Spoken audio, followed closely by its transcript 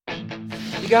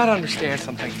gotta understand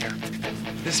something here.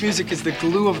 This music is the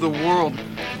glue of the world.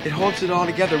 It holds it all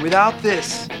together. Without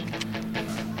this,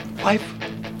 life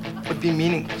would be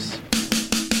meaningless.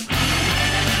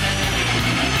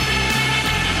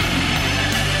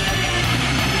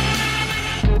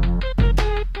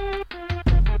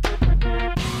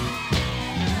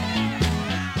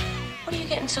 What are you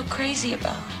getting so crazy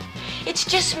about? It's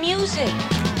just music.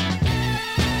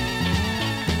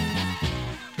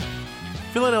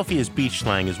 Philadelphia's Beach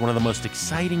Slang is one of the most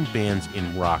exciting bands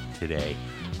in rock today.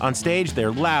 On stage,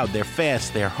 they're loud, they're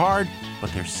fast, they're hard, but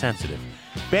they're sensitive.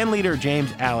 Bandleader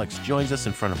James Alex joins us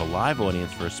in front of a live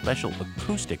audience for a special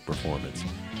acoustic performance.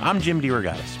 I'm Jim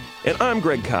DeRogatis. And I'm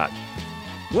Greg Kot.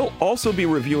 We'll also be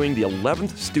reviewing the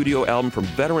 11th studio album from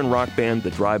veteran rock band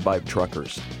The Drive-By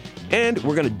Truckers. And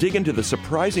we're going to dig into the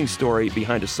surprising story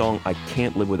behind a song I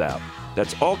Can't Live Without.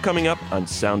 That's all coming up on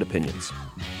Sound Opinions.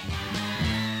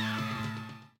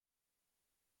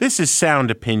 This is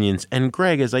Sound Opinions, and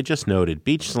Greg, as I just noted,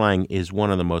 Beach Slang is one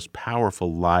of the most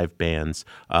powerful live bands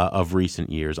of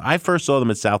recent years. I first saw them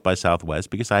at South by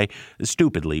Southwest because I,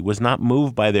 stupidly, was not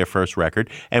moved by their first record,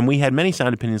 and we had many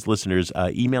Sound Opinions listeners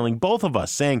emailing both of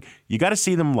us saying, you got to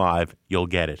see them live, you'll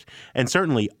get it. And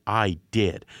certainly I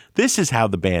did. This is how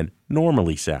the band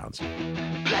normally sounds.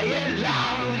 Play it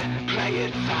loud, play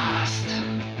it fast.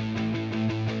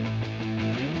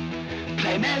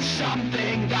 Play me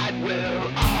something that will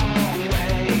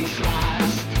always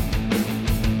last.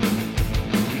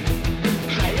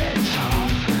 Play it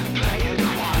tough, play it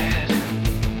quiet.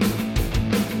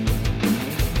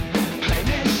 Play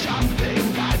me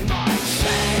something that might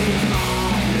save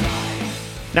my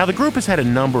life. Now, the group has had a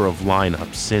number of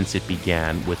lineups since it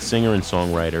began, with singer and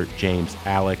songwriter James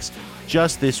Alex.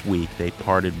 Just this week, they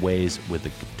parted ways with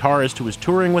the guitarist who was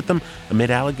touring with them amid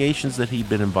allegations that he'd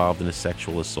been involved in a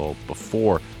sexual assault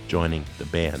before joining the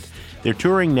band. They're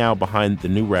touring now behind the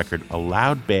new record, A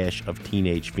Loud Bash of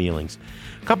Teenage Feelings.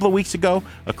 A couple of weeks ago,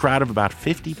 a crowd of about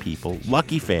 50 people,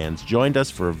 lucky fans, joined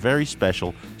us for a very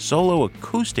special solo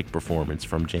acoustic performance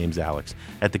from James Alex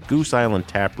at the Goose Island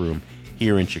Tap Room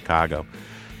here in Chicago.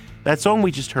 That song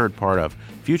we just heard part of,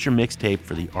 future mixtape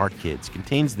for the art kids,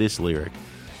 contains this lyric: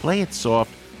 play it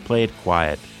soft, play it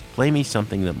quiet, play me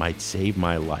something that might save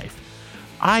my life.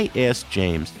 I asked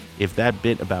James if that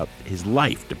bit about his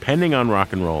life depending on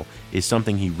rock and roll is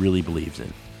something he really believes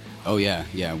in. Oh yeah,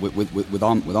 with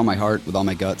all my heart, with all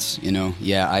my guts, you know.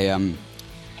 I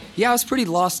was a pretty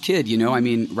lost kid, you know. I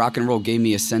mean, rock and roll gave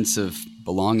me a sense of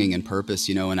belonging and purpose,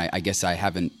 you know, and I guess I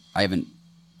haven't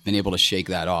been able to shake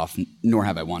that off, nor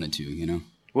have I wanted to, you know.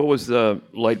 What was the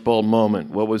light bulb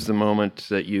moment? What was the moment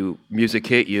that music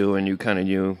hit you and you kind of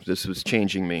knew this was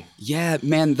changing me? Yeah,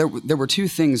 man, there were two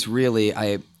things really.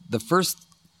 The first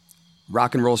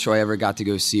rock and roll show I ever got to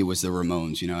go see was the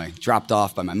Ramones. You know, I dropped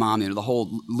off by my mom, you know, the whole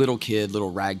little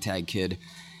ragtag kid.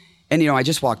 And, you know, I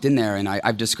just walked in there and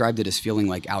I've described it as feeling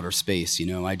like outer space, you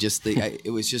know.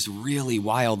 It was just really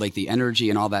wild, like the energy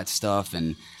and all that stuff,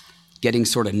 and getting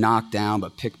sort of knocked down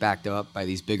but picked back up by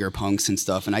these bigger punks and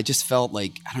stuff. And I just felt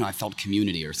like, I don't know, I felt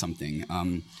community or something.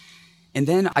 And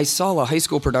then I saw a high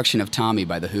school production of Tommy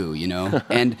by The Who, you know?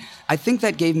 And I think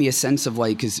that gave me a sense of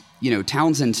like, because, you know,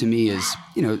 Townsend to me is,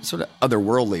 you know, sort of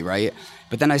otherworldly, right?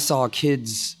 But then I saw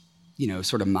kids, you know,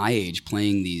 sort of my age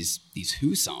playing these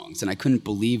Who songs, and I couldn't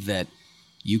believe that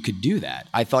you could do that.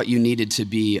 I thought you needed to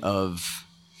be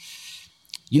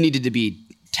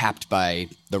tapped by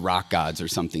the rock gods or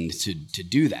something to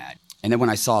do that. And then when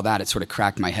I saw that, it sort of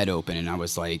cracked my head open, and I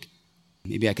was like,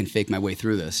 maybe I can fake my way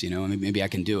through this, you know, maybe I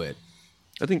can do it.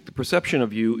 I think the perception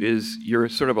of you is you're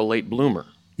sort of a late bloomer.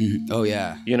 Mm-hmm. Oh,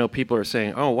 yeah. You know, people are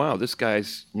saying, oh, wow, this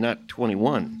guy's not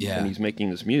 21, yeah, and he's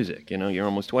making this music. You know, you're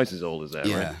almost twice as old as that,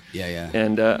 right? Yeah.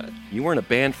 And you were in a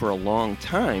band for a long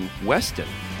time, Weston,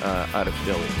 out of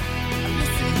Philly.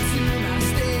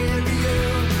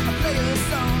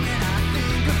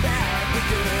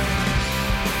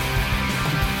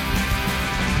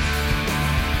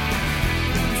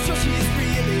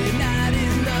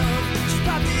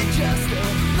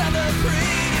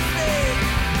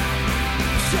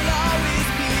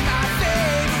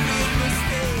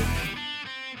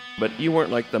 But you weren't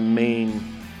like the main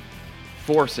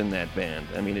force in that band.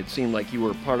 I mean, it seemed like you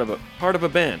were part of a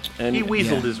band. And he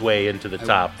weaseled his way into the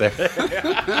top there.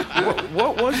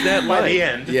 What was that like? By the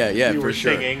end, yeah, you for were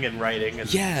sure. singing and writing.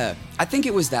 And... Yeah, I think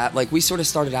it was that, like, we sort of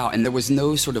started out and there was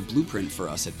no sort of blueprint for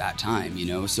us at that time, you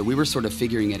know? So we were sort of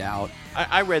figuring it out.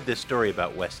 I read this story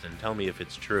about Weston. Tell me if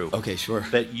it's true. Okay, sure.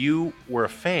 That you were a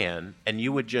fan and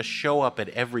you would just show up at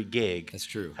every gig. That's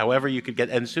true. However you could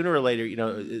get, and sooner or later, you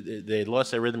know, they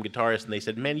lost their rhythm guitarist and they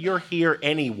said, man, you're here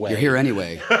anyway. You're here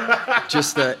anyway. Why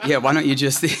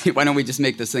don't we just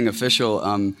make this thing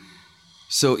official?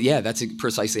 So yeah, that's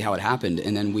precisely how it happened.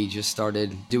 And then we just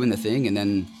started doing the thing, and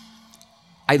then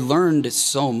I learned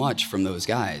so much from those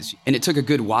guys. And it took a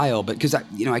good while, but because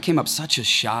I came up such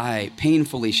a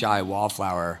painfully shy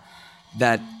wallflower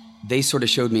that they sort of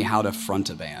showed me how to front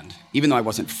a band. Even though I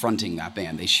wasn't fronting that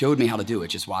band, they showed me how to do it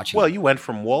just watching. Well, you went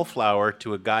from wallflower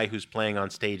to a guy who's playing on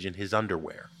stage in his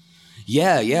underwear.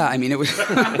 Yeah. I mean, it was...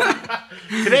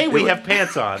 Today we have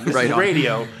pants on. This is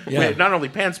radio. Yeah. We have not only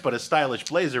pants, but a stylish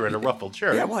blazer and a ruffled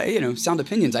shirt. Yeah, well, Sound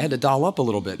Opinions. I had to doll up a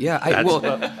little bit. Yeah.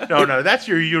 No, that's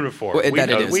your uniform. Well,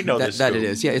 We know this. That it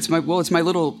is. Yeah, it's my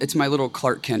little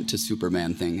Clark Kent to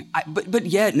Superman thing. But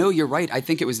yeah, no, you're right. I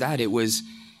think it was that. It was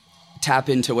tap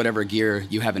into whatever gear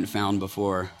you haven't found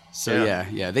before. So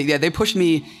yeah. They pushed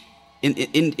me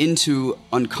into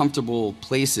uncomfortable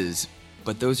places.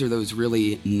 But those are those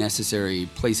really necessary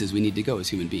places we need to go as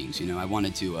human beings. I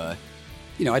wanted to, I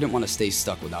didn't want to stay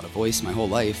stuck without a voice my whole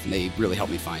life, and they really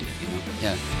helped me find it,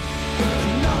 Yeah.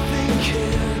 Nothing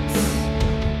kids,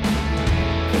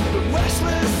 but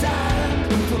restless and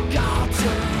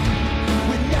forgotten.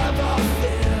 We never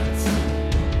fit.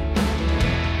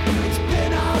 It's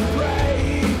been our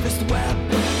bravest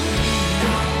weapon.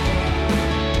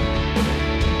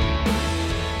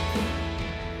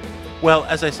 Well,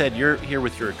 as I said, you're here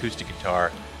with your acoustic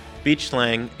guitar. Beach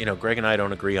Slang, Greg and I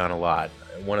don't agree on a lot.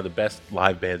 One of the best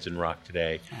live bands in rock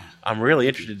today. I'm really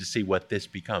interested to see what this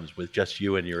becomes with just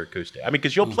you and your acoustic. I mean,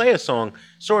 because you'll play a song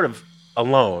sort of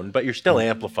alone, but you're still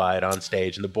amplified on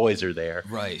stage, and the boys are there.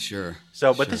 Right, sure.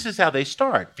 So, but this is how they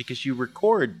start, because you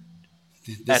record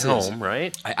at home,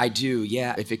 right? I do,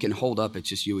 yeah. If it can hold up, it's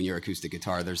just you and your acoustic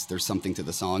guitar. There's something to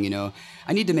the song,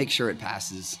 I need to make sure it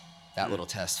passes that little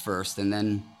test first, and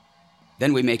then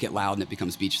we make it loud and it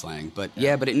becomes Beach Slang. But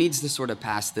but it needs to sort of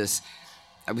pass this.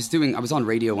 I was on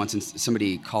radio once and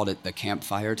somebody called it the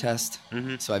campfire test.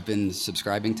 Mm-hmm. So I've been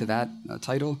subscribing to that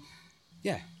title.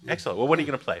 Yeah. Excellent. Well, what are you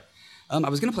going to play? I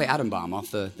was going to play Atom Bomb off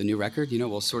the new record.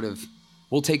 We'll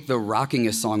take the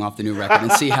rockingest song off the new record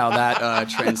and see how that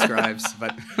transcribes.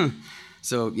 But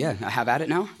so yeah, I have at it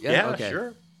now. Yeah, okay.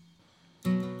 Sure.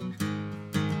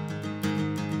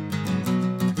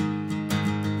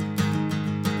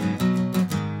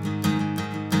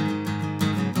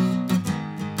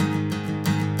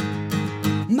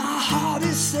 My heart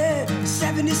is set,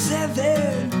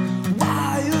 77,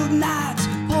 wild nights,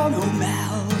 porno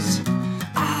mouths.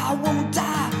 I won't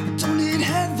die, don't need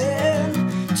heaven,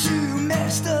 too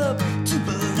messed up to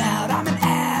burn out. I'm an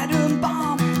atom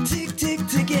bomb, tick, tick,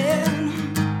 ticking.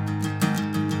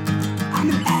 I'm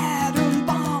an atom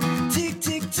bomb, tick,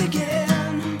 tick, ticking.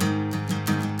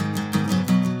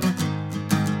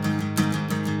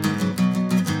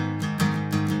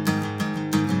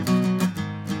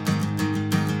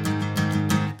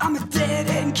 I'm a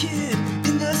dead-end kid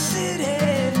in the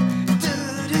city,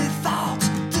 dirty thoughts,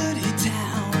 dirty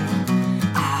town.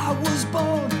 I was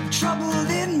born, trouble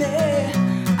in me,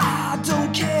 I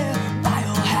don't care why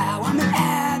or how. I'm an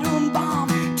atom bomb,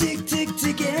 tick, tick,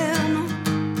 ticking.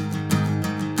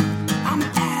 I'm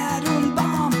an atom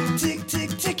bomb, tick, tick,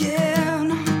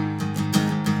 ticking.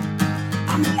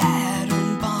 I'm an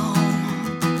atom bomb,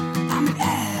 I'm an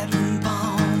atom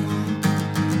bomb,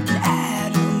 an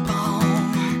atom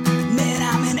bomb. Man,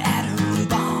 I'm an atom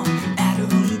bomb,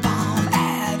 atom bomb,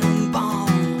 atom bomb,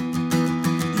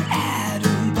 an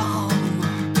atom bomb,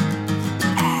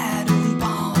 an atom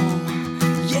bomb.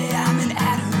 Yeah, I'm an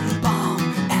atom bomb,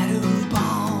 atom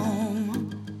bomb.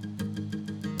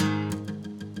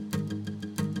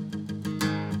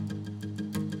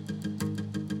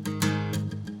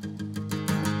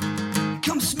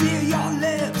 Come smear your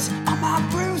lips on my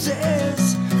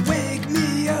bruises. Wake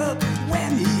me up,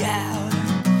 wear me out.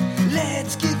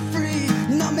 Let's get free,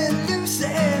 numb and loose,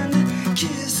 and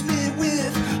kiss me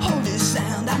with holy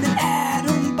sound. I'm an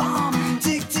atom bomb,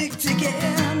 tick, tick, ticking.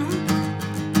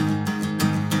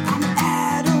 I'm an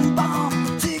atom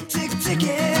bomb, tick, tick,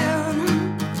 ticking.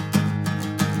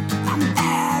 I'm an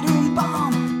atom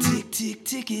bomb, tick, tick,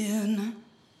 ticking.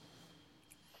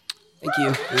 Thank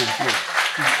you.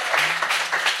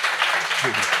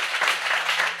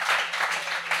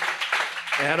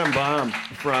 Atom Bomb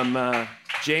from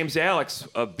James Alex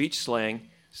of Beach Slang,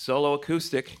 solo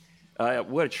acoustic.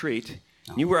 What a treat.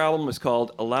 Your album is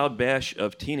called A Loud Bash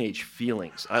of Teenage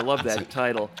Feelings. I love that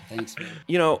title. Thanks, man.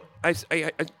 You know,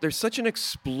 there's such an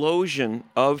explosion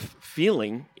of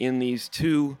feeling in these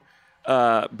two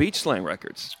beach slang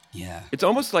records. Yeah. It's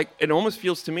almost like, it almost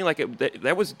feels to me like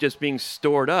that was just being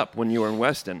stored up when you were in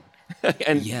Weston.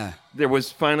 And there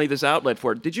was finally this outlet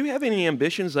for it. Did you have any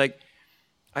ambitions like,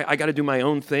 I got to do my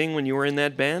own thing when you were in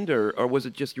that band, or was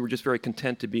it just you were just very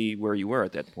content to be where you were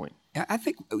at that point? I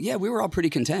think, we were all pretty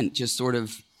content, just sort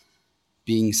of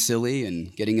being silly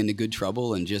and getting into good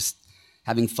trouble and just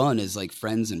having fun as like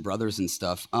friends and brothers and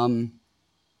stuff.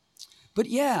 But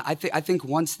yeah, I think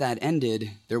once that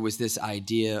ended, there was this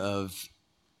idea of,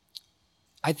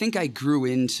 I think I grew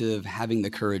into having the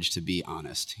courage to be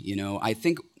honest. You know, I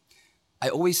think I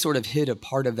always sort of hid a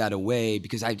part of that away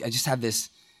because I just have this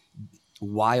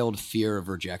wild fear of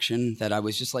rejection that I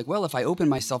was just like, well, if I open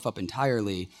myself up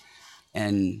entirely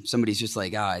and somebody's just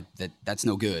like, that's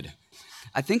no good.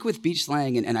 I think with beach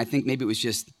slang, and I think maybe it was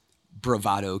just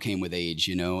bravado came with age,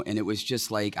 you know, and it was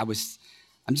just like, I'm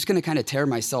just going to kind of tear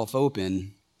myself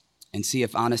open and see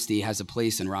if honesty has a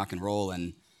place in rock and roll.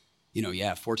 And, you know,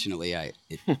 fortunately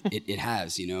it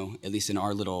has, you know, at least in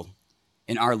our little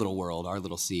world, our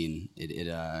little scene,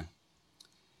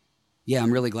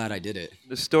 I'm really glad I did it.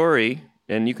 The story,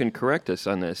 and you can correct us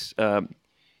on this,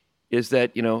 is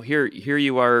that, you know, here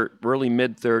you are, early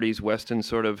mid-30s, Weston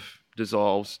sort of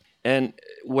dissolves. And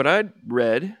what I'd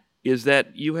read is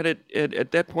that you had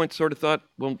at that point sort of thought,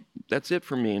 well, that's it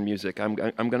for me in music. I'm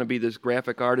going to be this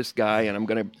graphic artist guy, and I'm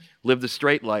going to live the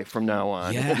straight life from now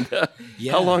on. Yeah. And,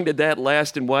 how long did that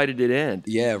last, and why did it end?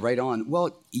 Yeah, right on.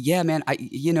 Well, yeah, man,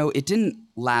 it didn't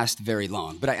last very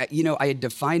long. But I had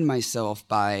defined myself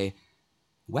by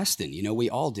Weston. You know, we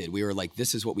all did. We were like,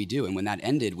 this is what we do. And when that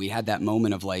ended, we had that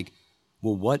moment of like,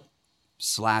 well, what /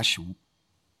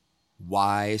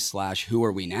 who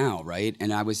are we now, right?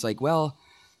 And I was like, well,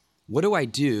 what do I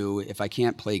do if I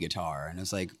can't play guitar? And I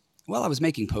was like, well, I was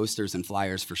making posters and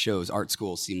flyers for shows. Art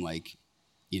school seemed like,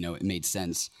 you know, it made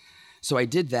sense. So I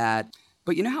did that.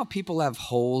 But you know how people have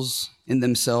holes in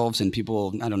themselves and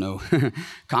people, I don't know,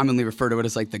 commonly refer to it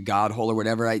as like the God hole or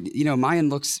whatever.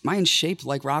 Mine's shaped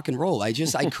like rock and roll. I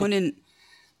couldn't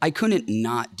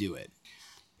not do it.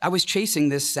 I was chasing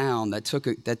this sound that took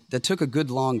a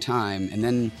good long time. And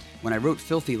then when I wrote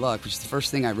Filthy Luck, which is the first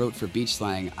thing I wrote for beach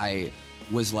slang, I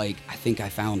was like, I think I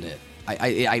found it.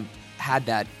 I had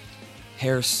that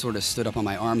hair sort of stood up on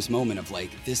my arms moment of like,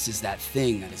 this is that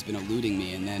thing that has been eluding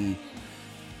me. And then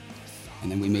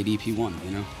we made EP1,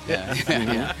 you know?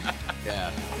 Yeah.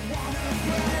 Yeah.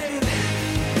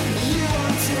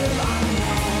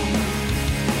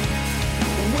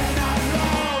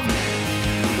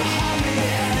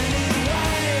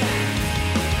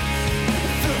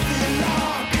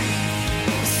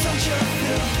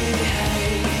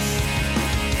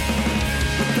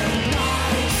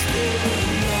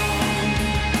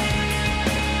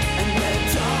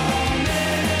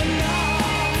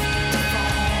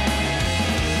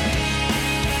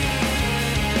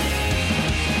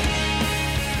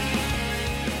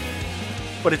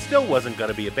 But it still wasn't going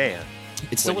to be a band.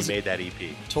 It still when you made that EP.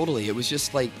 Totally. It was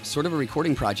just like sort of a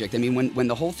recording project. I mean, when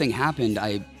the whole thing happened,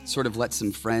 I sort of let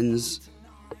some friends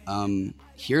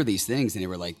hear these things, and they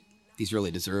were like, these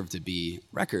really deserve to be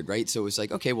record, right? So it was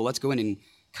like, okay, well, let's go in and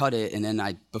cut it. And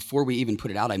then before we even put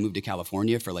it out, I moved to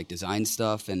California for like design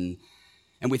stuff, and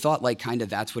we thought like kind of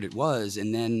that's what it was.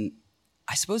 And then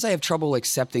I suppose I have trouble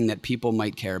accepting that people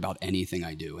might care about anything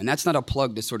I do. And that's not a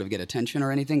plug to sort of get attention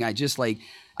or anything. I'm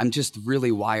just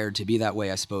really wired to be that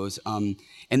way, I suppose. And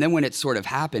then when it sort of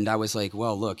happened, I was like,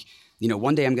 well, look, you know,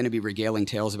 one day I'm going to be regaling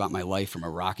tales about my life from a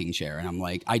rocking chair. And I'm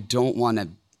like, I don't want to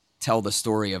tell the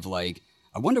story of like,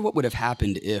 I wonder what would have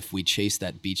happened if we chased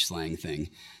that beach slang thing.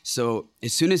 So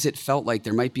as soon as it felt like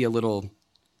there might be a little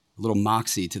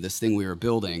moxie to this thing we were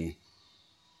building,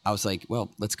 I was like,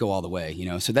 well, let's go all the way, you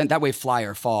know. So then that way, fly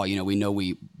or fall, you know, we know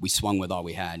we swung with all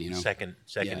we had, you know. Second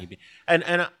EP.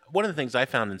 And one of the things I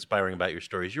found inspiring about your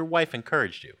story is your wife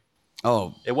encouraged you.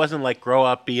 Oh. It wasn't like grow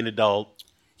up, be an adult.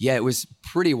 Yeah, it was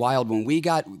pretty wild. When we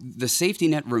got the safety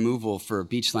net removal for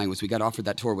beach slang was we got offered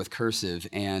that tour with Cursive,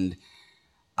 and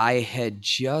I had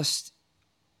just,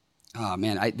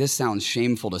 this sounds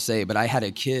shameful to say, but I had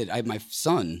a kid. I had my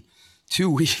son 2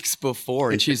 weeks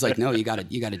before, and she's like, no, you gotta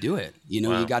do it. You know,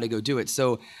 wow. You gotta go do it.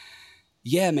 So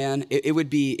yeah, man, it would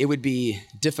be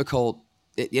difficult.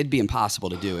 It'd be impossible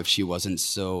to do if she wasn't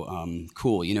so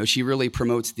cool. You know, she really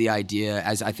promotes the idea,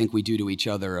 as I think we do to each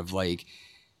other, of like,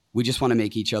 we just want to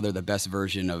make each other the best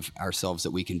version of ourselves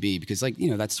that we can be, because like, you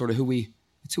know, that's sort of who we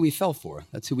fell for.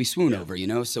 That's who we swoon over, you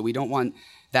know? So we don't want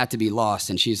that to be lost.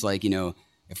 And she's like, you know,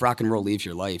 if rock and roll leaves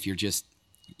your life, you're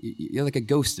like a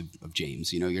ghost of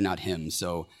James, you're not him.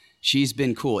 So she's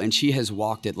been cool, and she has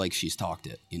walked it like she's talked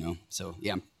it, So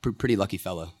yeah, I'm pretty lucky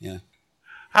fella, yeah.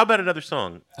 How about another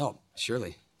song? Oh,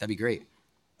 surely. That'd be great.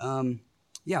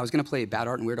 Yeah, I was going to play Bad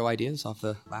Art and Weirdo Ideas off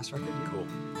the last record. Cool.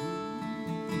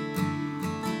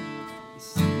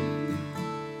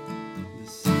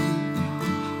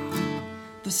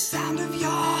 The sound of your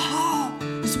heart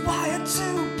is wired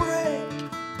to break,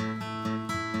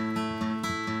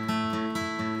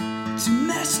 too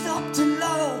messed up to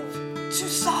love, too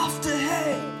soft to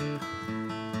hate.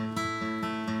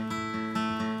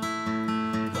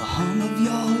 The hum of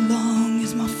your lung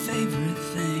is my favorite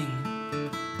thing,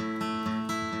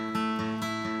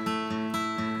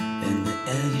 and the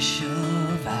air you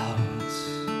shove out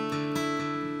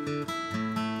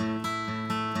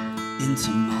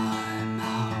into my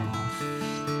mouth.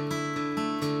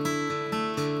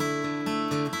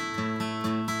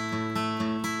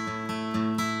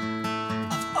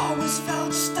 I've always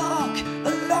felt stuck,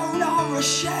 alone or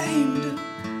ashamed.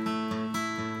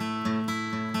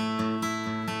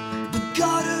 The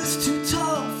gutter's too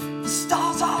tough, the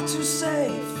stars are too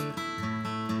safe.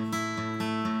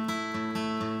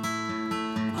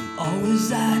 I'm always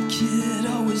that kid,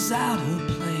 always out of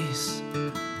place.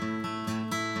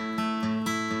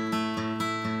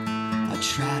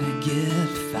 Try to get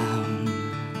found.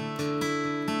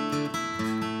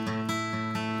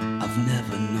 I've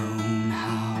never known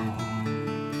how.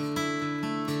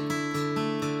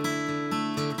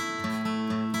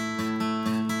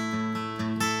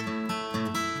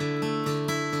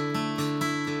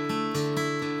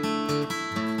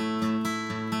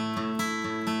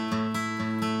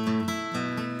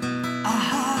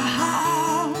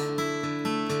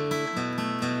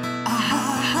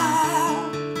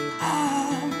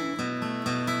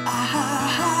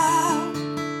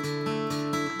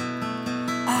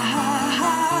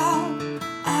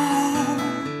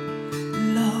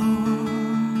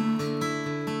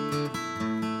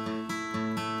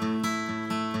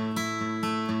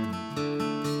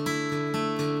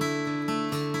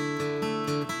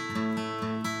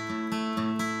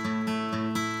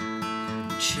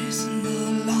 Chasing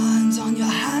the lines on your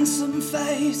handsome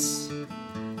face,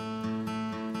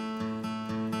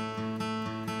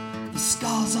 the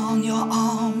scars on your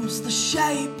arms, the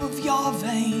shape of your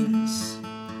veins.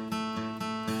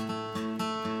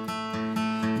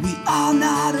 We are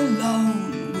not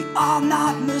alone, we are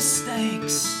not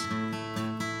mistakes.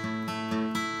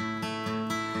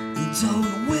 And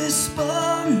don't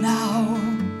whisper now,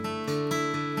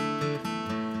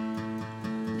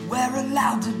 we're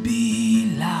allowed to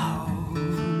be loud.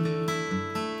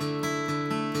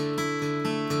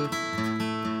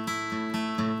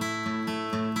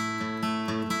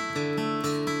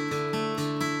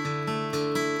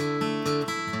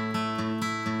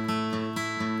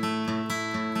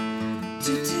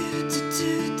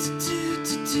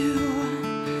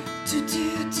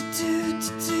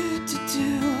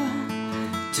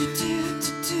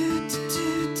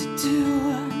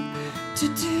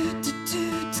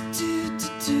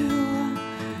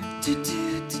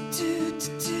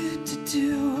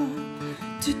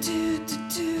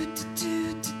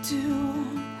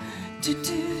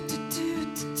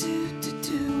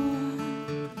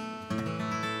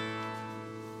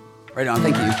 Right on,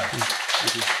 thank you.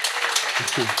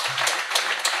 Thank you.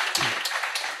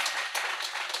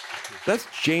 That's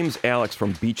James Alex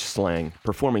from Beach Slang,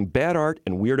 performing Bad Art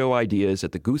and Weirdo Ideas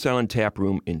at the Goose Island Tap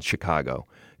Room in Chicago.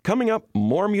 Coming up,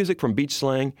 more music from Beach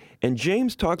Slang, and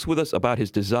James talks with us about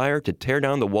his desire to tear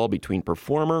down the wall between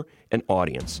performer and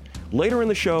audience. Later in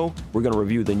the show, we're going to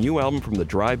review the new album from the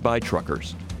Drive-By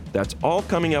Truckers. That's all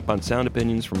coming up on Sound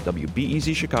Opinions from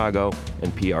WBEZ Chicago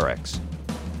and PRX.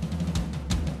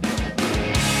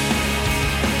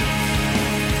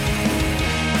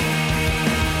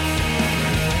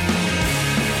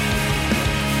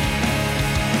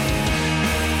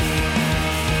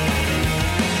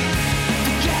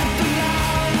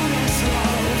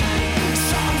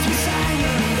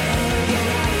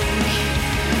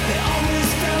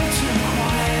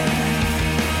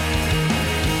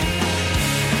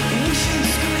 We should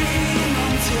scream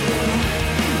until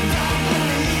the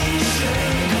police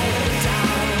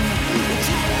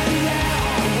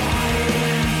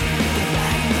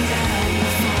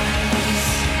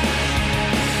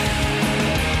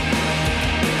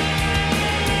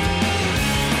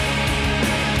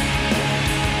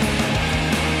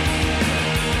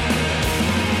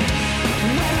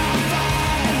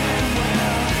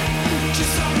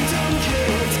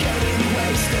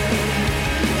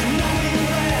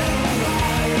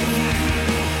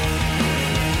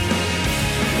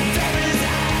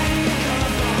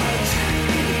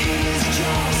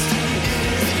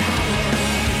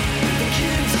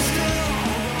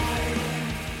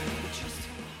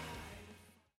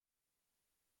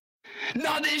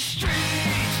Now these streets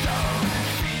don't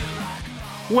feel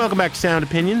like Welcome back to Sound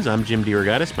Opinions. I'm Jim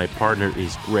DeRogatis. My partner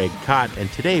is Greg Kot,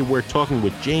 and today we're talking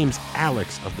with James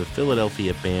Alex of the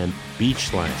Philadelphia band Beach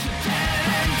Slang.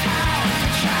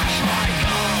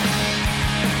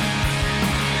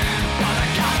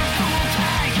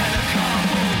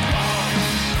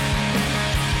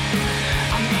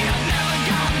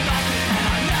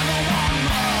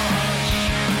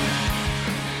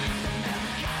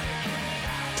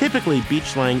 Typically, Beach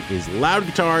Slang is loud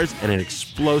guitars and an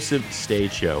explosive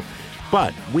stage show.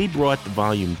 But we brought the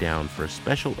volume down for a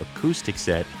special acoustic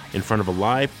set in front of a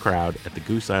live crowd at the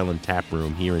Goose Island Tap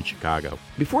Room here in Chicago.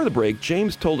 Before the break,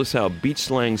 James told us how Beach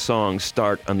Slang songs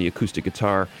start on the acoustic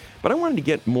guitar, but I wanted to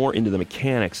get more into the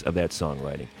mechanics of that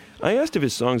songwriting. I asked if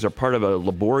his songs are part of a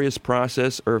laborious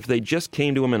process or if they just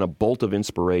came to him in a bolt of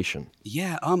inspiration.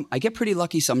 Yeah, I get pretty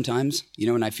lucky sometimes,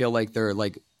 and I feel like they're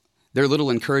little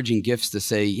encouraging gifts to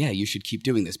say, yeah, you should keep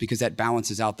doing this, because that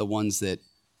balances out the ones that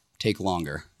take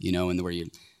longer, and where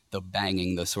the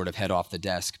banging the sort of head off the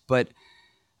desk. But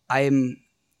I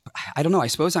don't know, I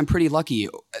suppose I'm pretty lucky,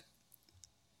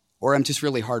 or I'm just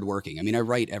really hardworking. I mean, I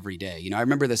write every day. I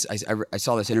remember this, I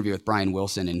saw this interview with Brian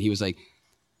Wilson, and he was like,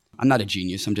 I'm not a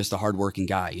genius, I'm just a hardworking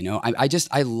guy,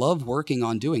 I love working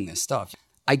on doing this stuff.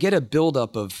 I get a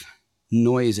buildup of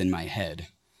noise in my head,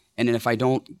 and then if I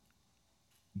don't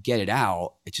get it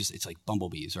out, it's like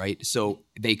bumblebees, right? So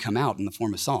they come out in the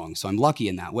form of songs. So I'm lucky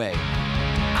in that way.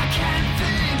 I can't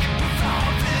think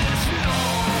without this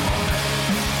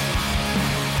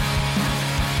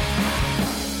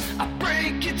noise. I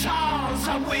break guitars,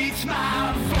 I waste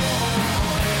my voice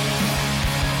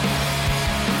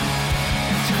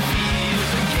to feel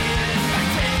again my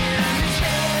damage.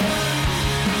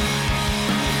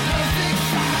 Perfect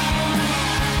sound.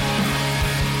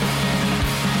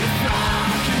 If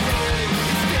rock and roll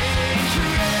is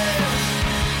dangerous,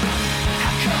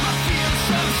 how come I feel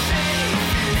so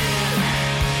safe in it?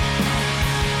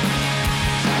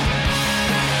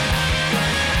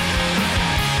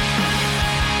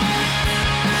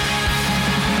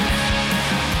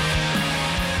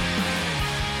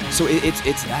 So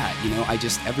it's that, I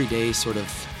just every day sort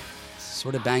of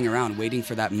bang around waiting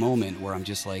for that moment where I'm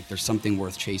just like, there's something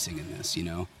worth chasing in this,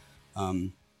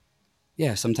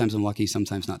 Yeah, sometimes I'm lucky,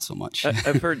 sometimes not so much.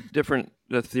 I've heard different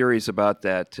theories about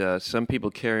that. Some people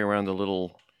carry around a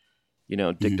little,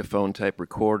 dictaphone type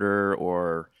recorder,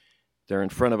 or they're in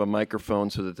front of a microphone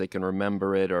so that they can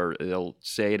remember it, or they'll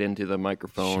say it into the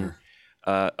microphone.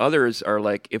 Sure. Others are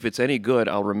like, if it's any good,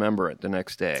 I'll remember it the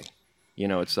next day.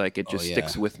 It's like it just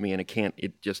sticks with me, and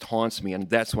it just haunts me, and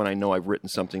that's when I know I've written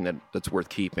something that's worth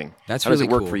keeping. That's How really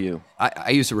does it work cool. for you?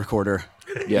 I use a recorder.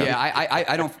 Yeah.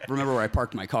 I don't remember where I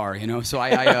parked my car, so I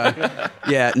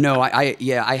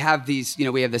have these,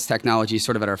 we have this technology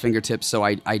sort of at our fingertips, so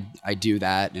I do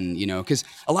that, and, because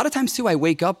a lot of times too, I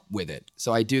wake up with it,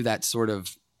 so I do that sort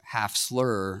of half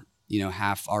slur,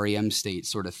 half REM state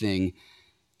sort of thing,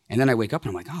 and then I wake up and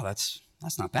I'm like, oh, that's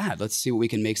not bad. Let's see what we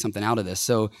can make something out of this.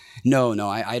 So no,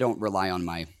 I don't rely on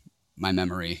my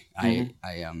memory.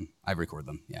 Mm-hmm. I record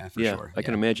them. Yeah, for sure. I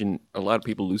can imagine a lot of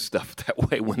people lose stuff that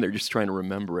way when they're just trying to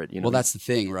remember it. Well, that's the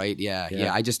thing, right?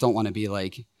 Yeah. I just don't want to be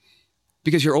like,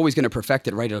 because you're always going to perfect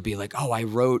it, right? It'll be like, oh, I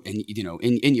wrote, and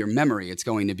in your memory, it's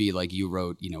going to be like you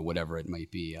wrote, whatever it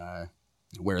might be.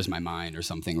 Where is my mind or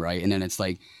something, right? And then it's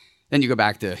like, then you go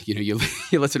back to, you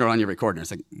listen to it on your recorder, and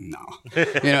it's like, no.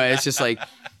 It's just like,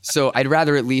 so I'd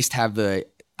rather at least have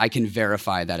I can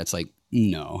verify that it's like,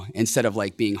 no, instead of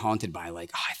like being haunted by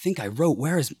like, oh, I think I wrote,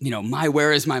 where is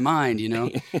my mind,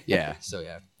 Yeah, so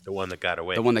yeah. The one that got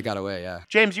away. The one that got away, yeah.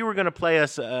 James, you were going to play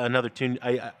us another tune.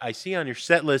 I see on your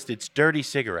set list it's Dirty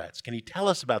Cigarettes. Can you tell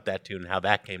us about that tune and how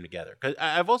that came together? Because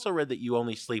I've also read that you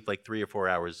only sleep like 3 or 4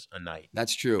 hours a night.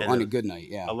 That's true, on a good night,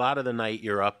 yeah. A lot of the night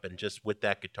you're up and just with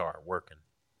that guitar working.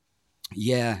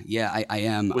 Yeah, I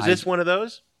am. Was this one of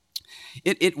those?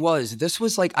 It was. This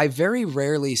was like, I very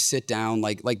rarely sit down,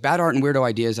 like Bad Art and Weirdo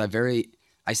Ideas,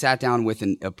 I sat down with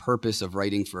a purpose of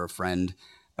writing for a friend.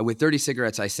 With Dirty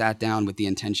Cigarettes, I sat down with the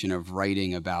intention of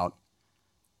writing about,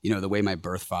 the way my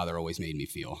birth father always made me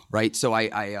feel, right? So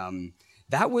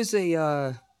that was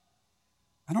I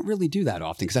don't really do that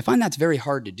often, because I find that's very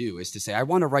hard to do, is to say, I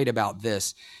want to write about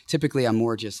this. Typically, I'm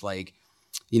more just like,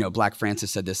 Black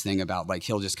Francis said this thing about like,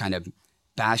 he'll just kind of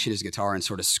bash at his guitar and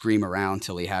sort of scream around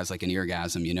till he has like an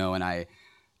orgasm, and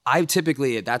I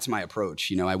typically, that's my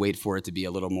approach. I wait for it to be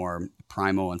a little more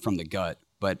primal and from the gut.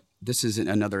 But this is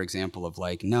another example of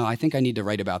like, no, I think I need to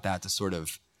write about that to sort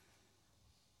of,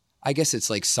 I guess it's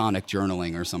like sonic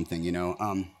journaling or something, you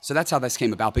know? So that's how this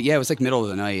came about. But yeah, it was like middle of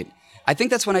the night. I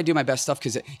think that's when I do my best stuff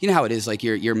because you know how it is, like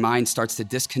your mind starts to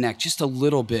disconnect just a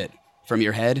little bit from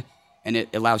your head, and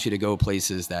it allows you to go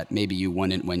places that maybe you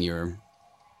wouldn't when you're a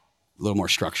little more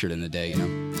structured in the day, you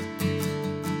know?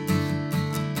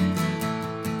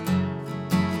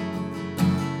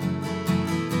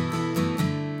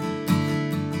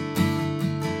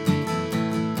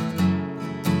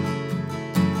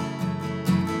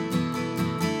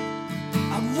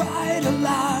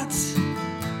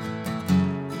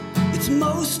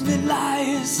 Mostly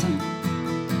lies.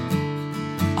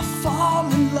 I fall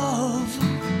in love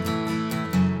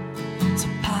to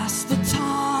pass the time.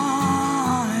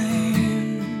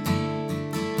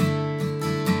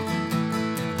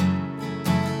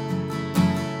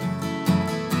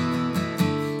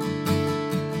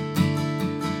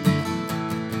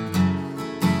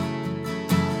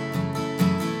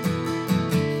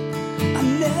 I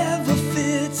never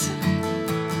fit.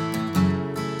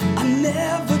 I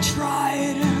never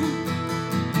tried.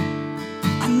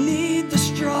 I need the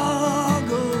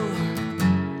struggle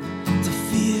to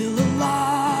feel alive.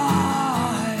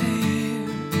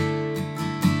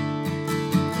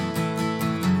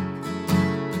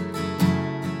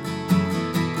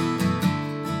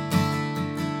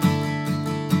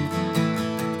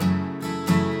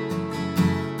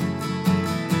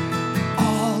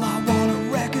 All I want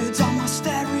are records on my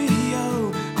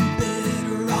stereo. I'm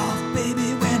better off,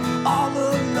 baby, when all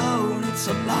alone. It's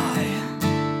a lie.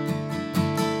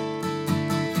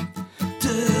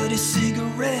 Dirty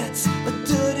cigarettes, a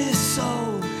dirty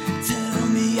soul. Tell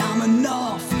me I'm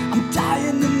enough. I'm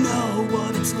dying to know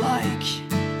what it's like.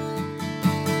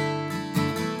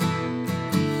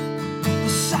 The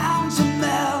sound's a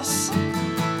mess,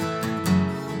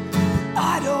 but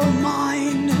I don't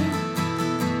mind.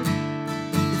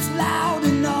 It's loud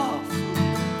enough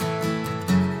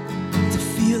to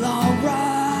feel alright.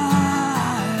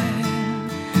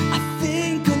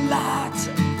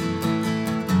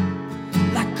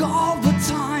 All the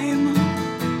time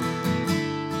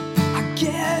I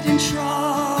get in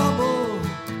trouble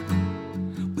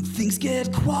when things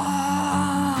get quiet.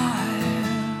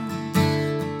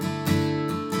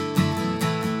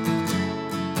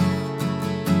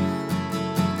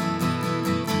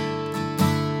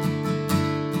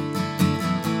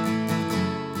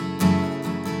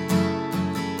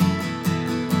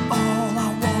 All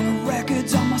I want are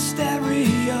records on my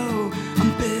stereo.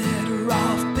 I'm better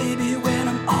off, baby, when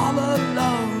I'm all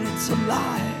alone. It's a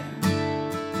lie.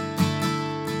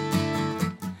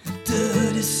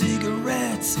 Dirty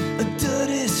cigarettes, a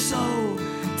dirty soul.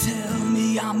 Tell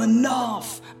me I'm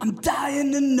enough. I'm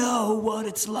dying to know what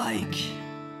it's like.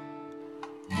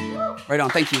 Right on,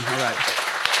 thank you. All right.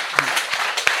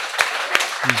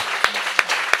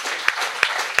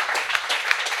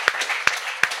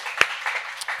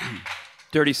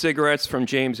 Dirty Cigarettes from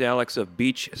James Alex of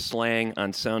Beach Slang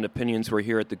on Sound Opinions. We're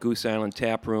here at the Goose Island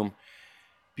Tap Room.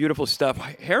 Beautiful stuff,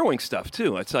 harrowing stuff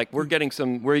too. It's like we're getting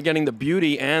the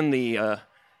beauty and the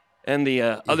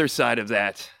other side of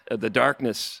that, the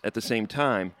darkness at the same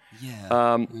time.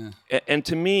 Yeah. And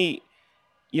to me,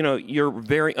 you know, you're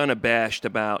very unabashed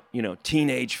about, you know,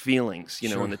 teenage feelings, you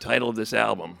know, in the title of this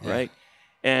album, right?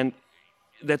 And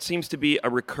that seems to be a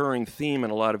recurring theme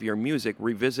in a lot of your music,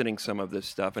 revisiting some of this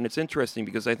stuff. And it's interesting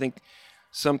because I think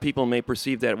some people may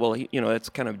perceive that, well, you know, it's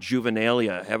kind of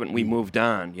juvenilia. Haven't we moved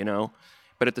on, you know?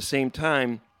 But at the same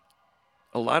time,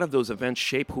 a lot of those events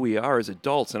shape who we are as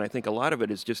adults. And I think a lot of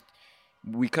it is just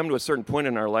we come to a certain point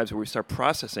in our lives where we start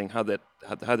processing how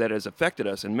that has affected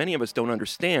us. And many of us don't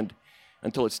understand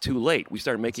until it's too late. We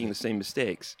start making the same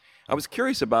mistakes. I was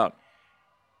curious about,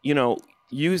 you know,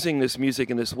 using this music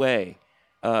in this way.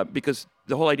 Because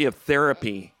the whole idea of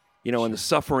therapy, you know, and the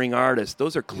suffering artist,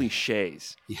 those are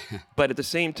cliches. Yeah. But at the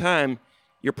same time,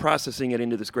 you're processing it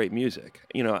into this great music.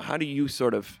 You know, how do you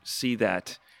sort of see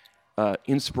that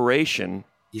inspiration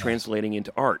translating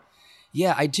into art?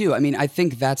 Yeah, I do. I mean, I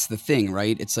think that's the thing,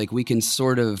 right? It's like we can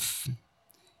sort of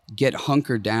get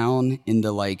hunkered down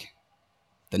into like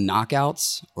the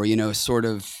knockouts or, you know, sort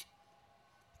of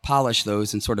polish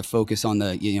those and sort of focus on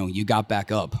the, you know, you got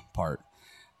back up part.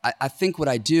 I think what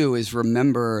I do is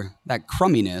remember that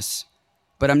crumminess,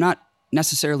 but I'm not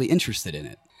necessarily interested in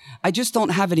it. I just don't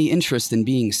have any interest in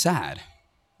being sad,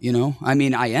 you know? I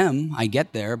mean, I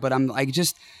get there, but I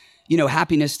just, you know,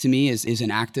 happiness to me is an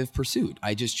active pursuit.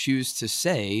 I just choose to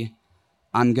say,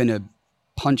 I'm going to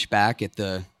punch back at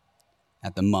the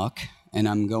muck and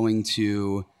I'm going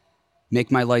to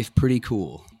make my life pretty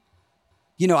cool.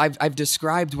 I've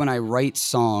described when I write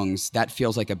songs, that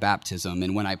feels like a baptism.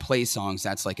 And when I play songs,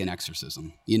 that's like an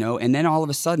exorcism, And then all of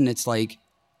a sudden it's like,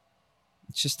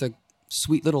 it's just a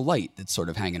sweet little light that's sort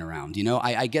of hanging around,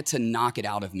 I get to knock it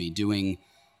out of me doing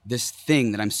this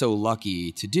thing that I'm so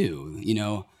lucky to do,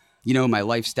 my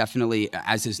life's definitely,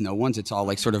 as is no one's, it's all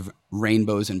like sort of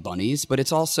rainbows and bunnies, but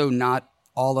it's also not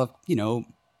all of,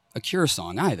 a Cure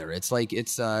song either. It's like,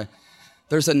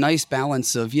 there's a nice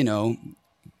balance of,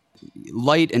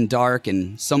 light and dark,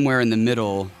 and somewhere in the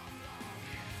middle,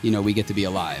 we get to be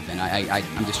alive. And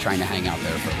I'm just trying to hang out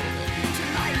there for a little bit.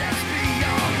 Tonight, let's be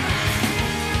young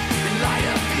and light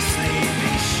up these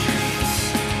sleepy streets.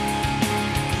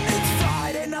 It's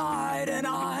Friday night and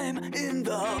I'm in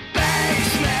the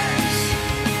basement,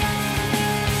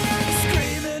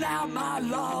 screaming out my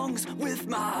lungs with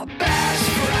my best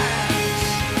friends.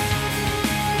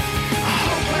 I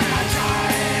hope when I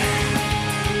die,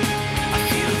 I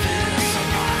feel this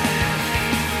alive.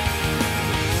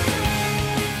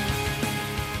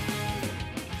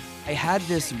 I had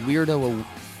this weirdo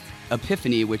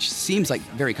epiphany, which seems like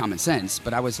very common sense,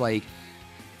 but I was like,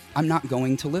 I'm not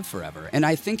going to live forever. And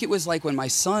I think it was like when my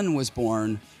son was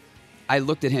born, I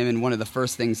looked at him and one of the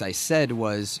first things I said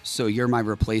was, so you're my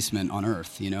replacement on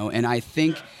Earth, And I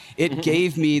think it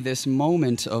gave me this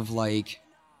moment of like,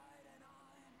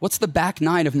 what's the back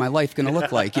nine of my life going to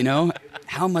look like,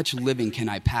 How much living can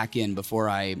I pack in before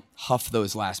I huff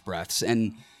those last breaths?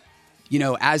 And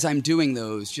as I'm doing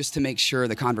those, just to make sure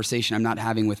the conversation I'm not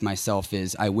having with myself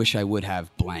is, I wish I would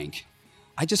have blank.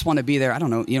 I just want to be there, I don't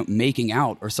know, making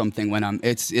out or something when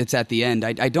it's at the end.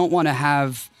 I don't want to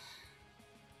have,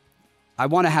 I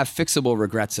want to have fixable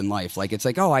regrets in life. Like, it's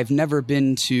like, oh, I've never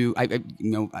been to,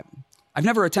 I've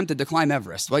never attempted to climb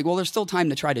Everest. Like, well, there's still time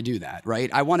to try to do that, right?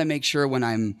 I want to make sure when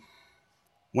I'm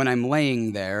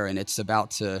laying there and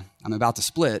I'm about to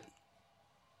split,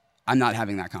 I'm not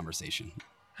having that conversation.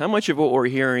 How much of what we're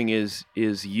hearing is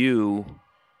you,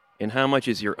 and how much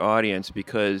is your audience?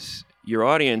 Because your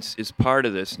audience is part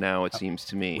of this now, it seems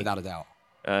to me. Without a doubt.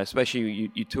 Especially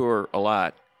you tour a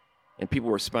lot, and people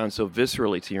respond so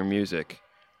viscerally to your music.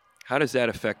 How does that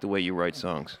affect the way you write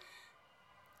songs?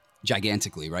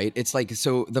 Gigantically, right? It's like,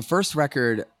 so the first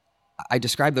record, I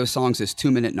describe those songs as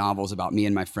 2-minute novels about me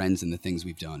and my friends and the things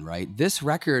we've done, right? This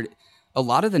record, a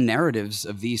lot of the narratives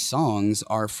of these songs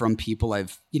are from people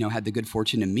I've, had the good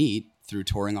fortune to meet through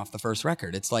touring off the first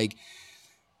record. It's like,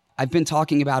 I've been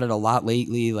talking about it a lot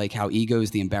lately, like how ego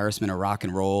is the embarrassment of rock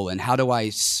and roll, and how do I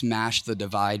smash the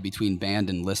divide between band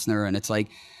and listener? And it's like,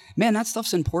 man, that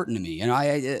stuff's important to me.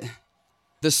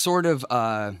 The sort of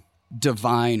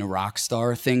divine rock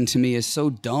star thing to me is so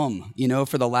dumb,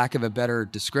 for the lack of a better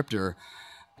descriptor.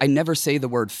 I never say the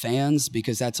word fans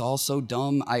because that's all so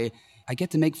dumb. I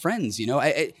get to make friends,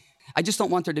 I just don't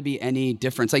want there to be any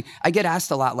difference. Like, I get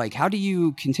asked a lot, like, how do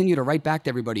you continue to write back to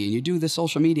everybody and you do the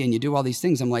social media and you do all these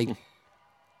things? I'm like,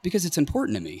 because it's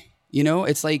important to me.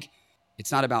 It's like,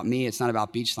 it's not about me. It's not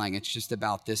about beach slang. It's just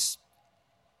about this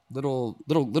little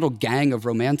gang of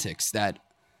romantics that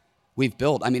we've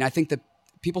built. I mean, I think the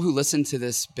people who listen to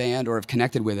this band or have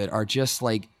connected with it are just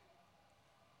like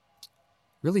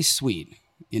really sweet.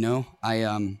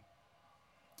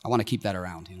 I want to keep that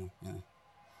around, Yeah.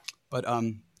 But,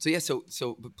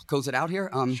 so close it out here.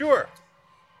 Sure.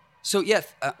 So, yeah,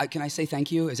 can I say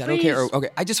thank you? Is that Please. okay? Okay.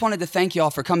 I just wanted to thank you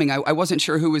all for coming. I wasn't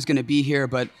sure who was going to be here,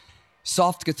 but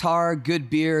soft guitar, good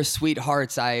beer,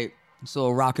 sweethearts. It's a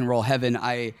little rock and roll heaven.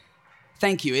 I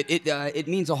thank you. It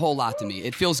means a whole lot to me.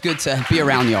 It feels good to be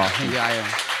around y'all. Yeah,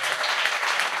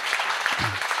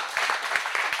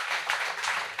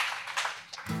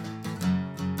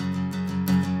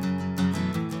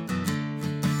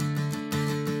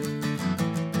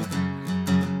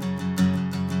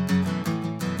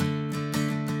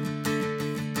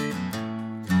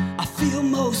 feel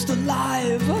most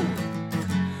alive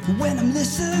when I'm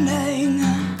listening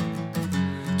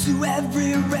to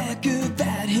every record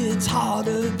that hits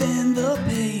harder than the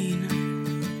pain.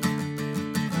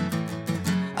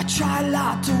 I try a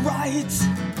lot to write,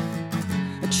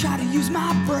 I try to use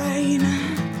my brain,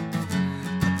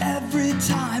 but every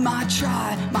time I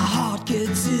try, my heart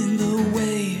gets in the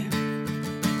way.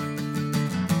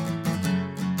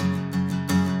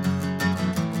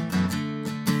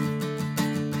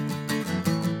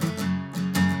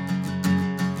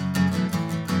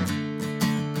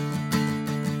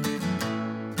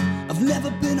 I've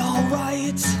never been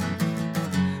alright,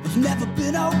 I've never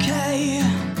been okay.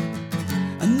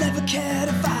 I never cared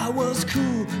if I was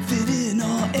cool, fit in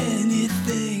or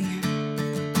anything.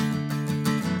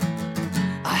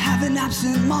 I have an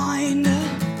absent mind,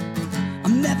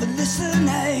 I'm never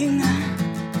listening.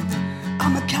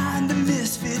 I'm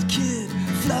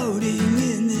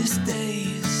hardest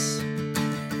days.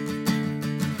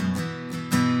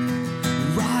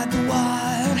 Ride the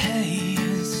wild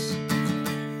haze.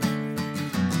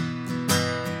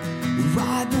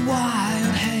 Ride the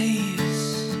wild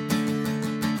haze.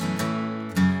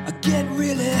 I get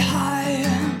really high,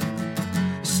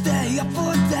 stay up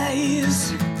for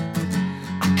days.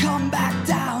 I come back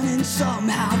down and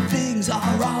somehow things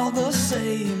are all the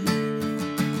same.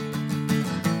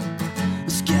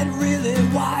 Let's get really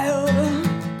wild,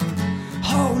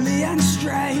 holy and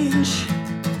strange.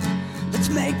 Let's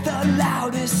make the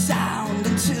loudest sound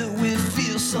until we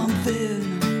feel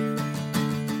something.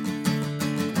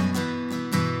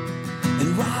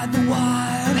 And ride the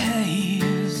wild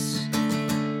haze.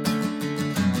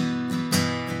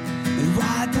 And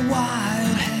ride the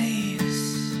wild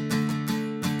haze.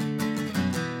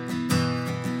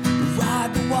 And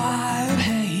ride the wild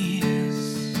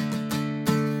haze.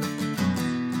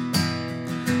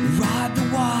 And ride the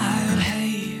wild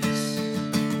haze.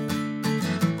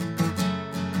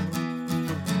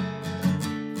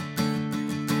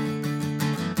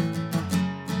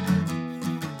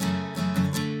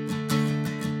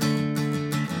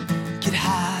 Get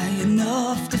high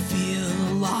enough to feel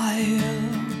alive.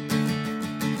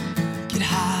 Get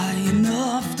high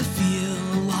enough to feel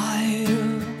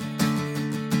alive.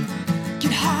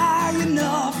 Get high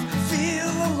enough,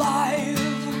 feel alive.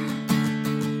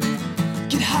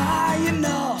 Get high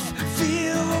enough,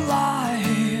 feel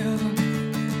alive.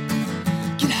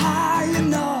 Get high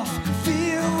enough,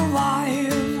 feel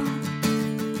alive.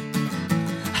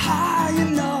 High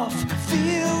enough,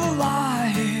 feel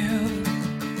alive.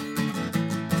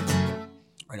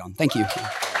 Right on. Thank you.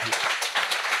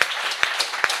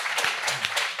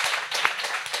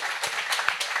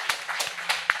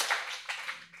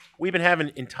 We've been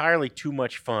having entirely too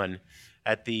much fun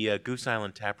at the Goose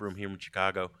Island Tap Room here in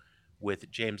Chicago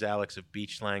with James Alex of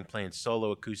Beach Slang playing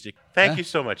solo acoustic. Thank you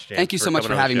so much, James. Thank you so much for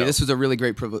coming on having the me. show. This was a really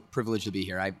great privilege to be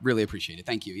here. I really appreciate it.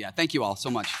 Thank you. Yeah, thank you all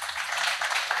so much.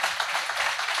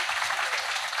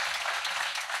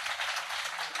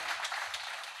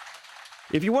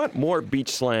 If you want more beach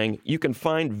slang, you can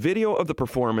find video of the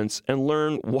performance and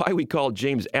learn why we call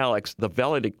James Alex the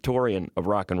valedictorian of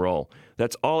rock and roll.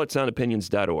 That's all at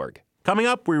soundopinions.org. Coming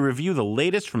up, we review the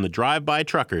latest from the Drive-By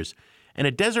Truckers, and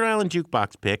a Desert Island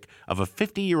Jukebox pick of a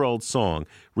 50-year-old song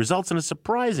results in a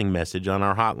surprising message on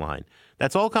our hotline.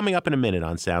 That's all coming up in a minute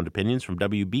on Sound Opinions from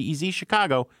WBEZ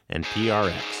Chicago and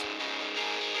PRX.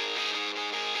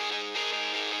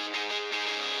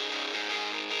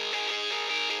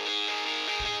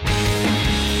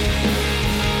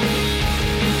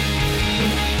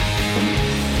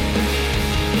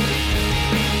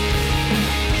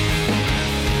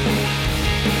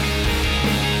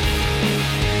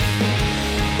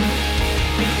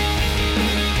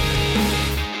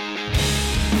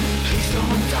 Please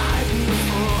don't die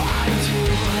before I do.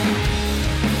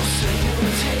 Or say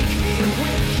you'll take me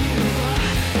with you.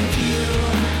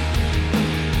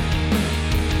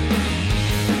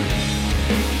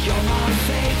 You're my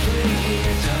favorite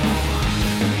hero.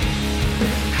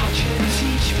 How'd you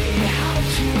teach me how to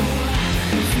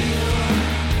feel?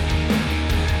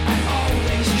 I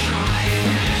always try.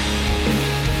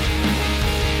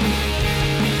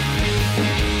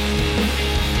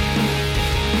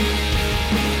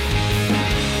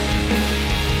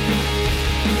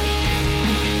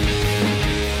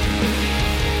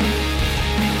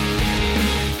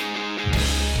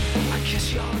 I kiss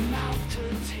your mouth to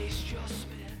taste your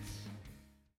spit.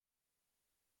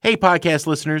 Hey, podcast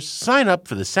listeners, sign up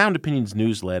for the Sound Opinions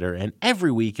newsletter, and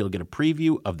every week you'll get a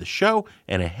preview of the show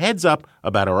and a heads up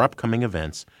about our upcoming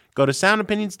events. Go to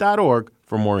soundopinions.org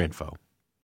for more info.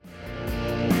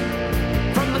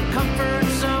 From the comfort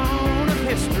zone of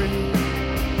history,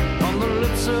 on the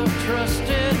lips of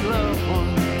trusted loved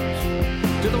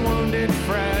ones, to the wounded,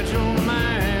 fragile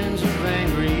minds of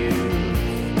angry youth.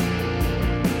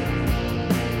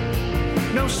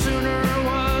 No sooner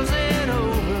was it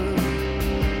over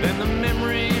than the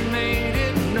memory made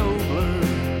it nobler,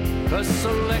 a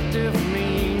selective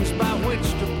means by which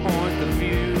to point the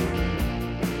view.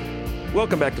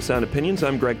 Welcome back to Sound Opinions.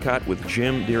 I'm Greg Cott with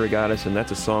Jim DeRogatis, and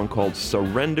that's a song called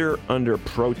Surrender Under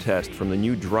Protest from the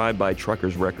new Drive-By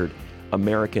Truckers record,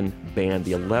 American Band,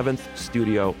 the 11th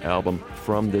studio album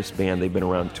from this band. They've been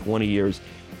around 20 years,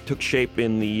 took shape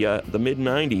in the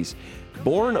mid-'90s.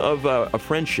 Born of a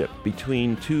friendship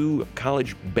between two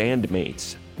college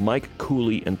bandmates, Mike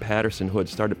Cooley and Patterson Hood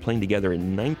started playing together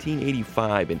in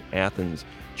 1985 in Athens,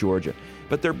 Georgia.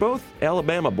 But they're both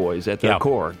Alabama boys at their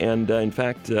core. And in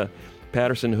fact,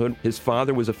 Patterson Hood, his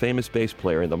father was a famous bass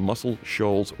player in the Muscle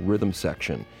Shoals rhythm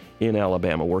section. in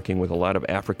Alabama, working with a lot of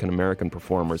African-American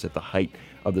performers at the height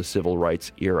of the civil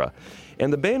rights era.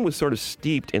 And the band was sort of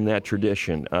steeped in that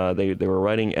tradition. They were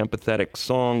writing empathetic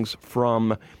songs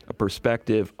from a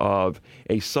perspective of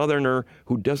a Southerner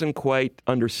who doesn't quite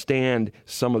understand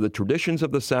some of the traditions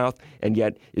of the South and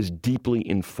yet is deeply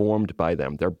informed by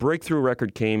them. Their breakthrough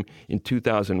record came in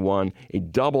 2001, a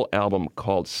double album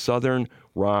called Southern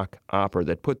Rock Opera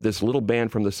that put this little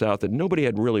band from the South that nobody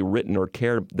had really written or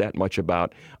cared that much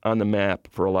about on the map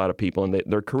for a lot of people, and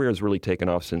their career has really taken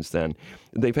off since then.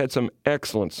 They've had some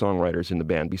excellent songwriters in the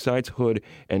band. Besides Hood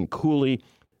and Cooley,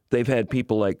 they've had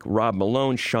people like Rob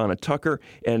Malone, Shauna Tucker,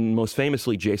 and most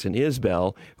famously Jason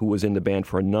Isbell, who was in the band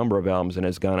for a number of albums and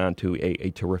has gone on to a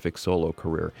terrific solo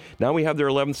career. Now we have their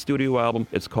 11th studio album.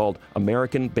 It's called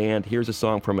American Band. Here's a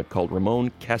song from it called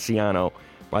Ramon Casiano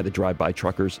by the Drive-By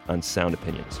Truckers on Sound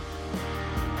Opinions.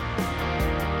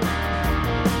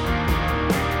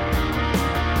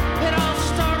 It all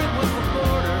started with the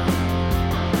border,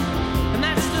 and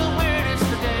that's still where it is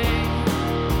today.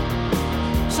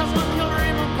 Someone killed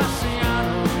Ramon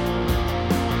Casiano,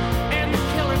 and the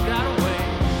killer got away.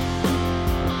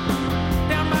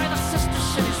 Down by the Sister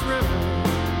Cities River,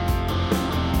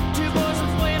 two boys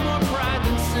with way more pride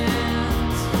than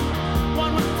sins.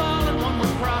 One would fall and one would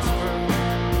prosper.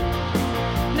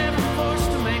 Never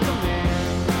forced to make amends.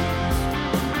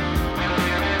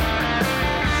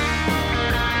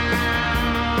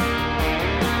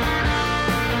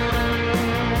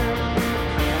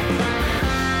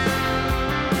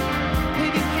 He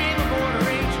became a border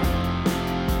agent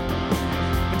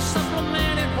and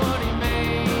supplemented what he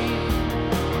made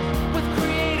with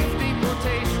creative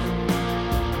deportation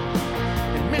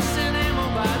and missing ammo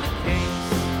by the case.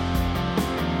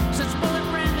 Since Bullet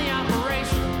ran the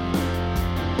operation,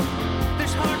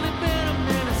 there's hardly been a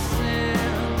minute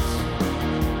since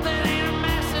that ain't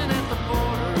amassing at the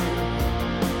border,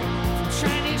 from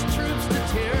Chinese troops to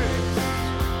terrorists.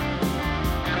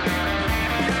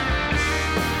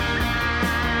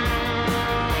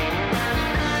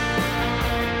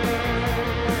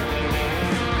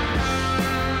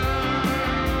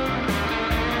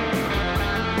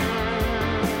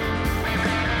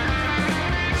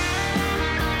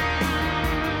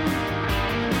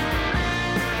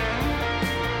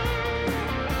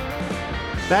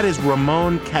 That is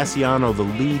Ramon Casiano, the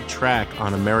lead track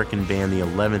on American Band, the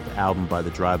 11th album by the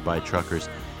Drive-By Truckers.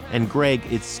 And Greg,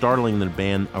 it's startling that a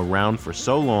band around for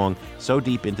so long, so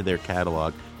deep into their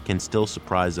catalog, can still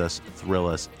surprise us, thrill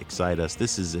us, excite us.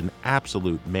 This is an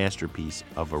absolute masterpiece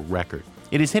of a record.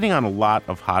 It is hitting on a lot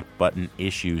of hot-button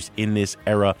issues in this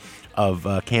era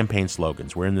of campaign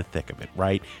slogans. We're in the thick of it,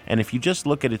 right? And if you just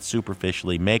look at it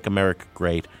superficially, make America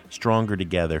great, stronger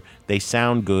together, they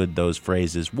sound good, those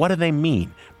phrases. What do they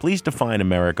mean? Please define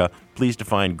America. Please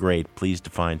define great. Please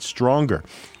define stronger.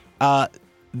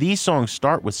 These songs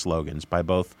start with slogans by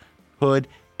both Hood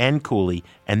and Cooley,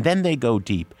 and then they go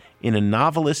deep in a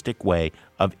novelistic way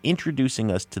of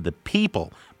introducing us to the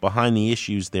people behind the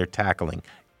issues they're tackling.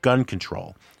 Gun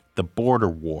control, the border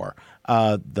war,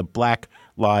 the Black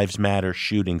Lives Matter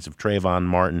shootings of Trayvon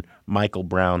Martin, Michael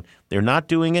Brown. They're not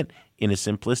doing it in a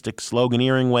simplistic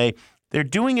sloganeering way. They're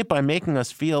doing it by making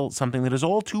us feel something that is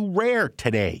all too rare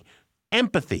today,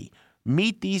 empathy.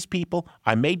 Meet these people.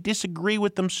 I may disagree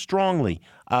with them strongly,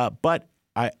 but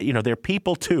they're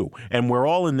people too, and we're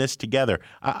all in this together.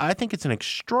 I think it's an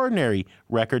extraordinary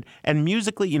record, and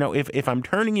musically, if I'm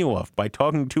turning you off by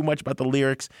talking too much about the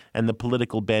lyrics and the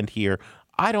political bent here,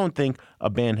 I don't think a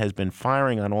band has been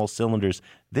firing on all cylinders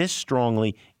this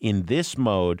strongly in this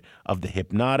mode of the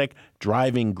hypnotic,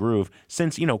 driving groove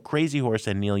since, Crazy Horse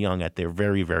and Neil Young at their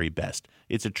very, very best.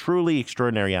 It's a truly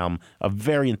extraordinary album, a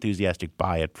very enthusiastic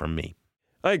buy it from me.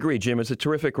 I agree, Jim. It's a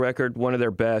terrific record, one of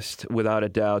their best, without a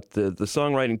doubt. The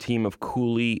songwriting team of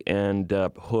Cooley and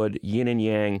Hood, yin and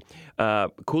yang.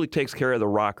 Cooley takes care of the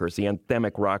rockers, the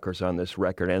anthemic rockers on this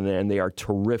record, and they are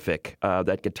terrific.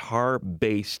 That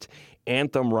guitar-based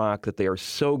anthem rock that they are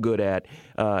so good at.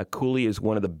 Cooley is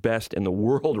one of the best in the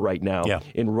world right now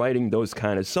in writing those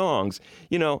kind of songs.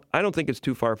 I don't think it's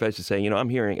too far-fetched to say, I'm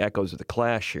hearing echoes of the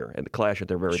Clash here, and the Clash at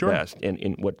their very best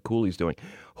in what Cooley's doing.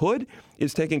 Hood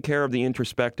is taking care of the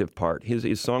introspective part.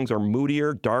 His songs are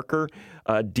moodier, darker,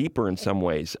 deeper in some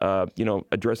ways,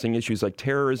 addressing issues like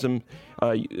terrorism,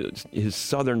 his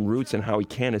Southern roots and how he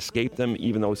can't escape them,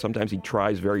 even though sometimes he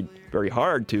tries very, very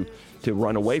hard to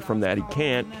run away from that. He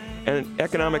can't. And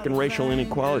economic and racial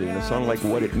inequality in a song like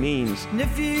What It Means. And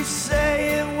if you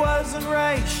say it wasn't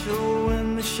racial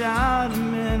when they shot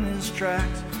him in his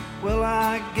tracks, Well,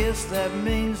 I guess that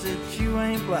means that you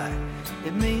ain't black.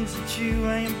 It means that you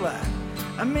ain't black.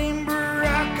 I mean,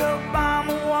 Barack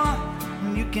Obama won,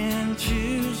 and you can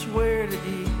choose where to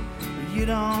eat. But you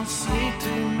don't see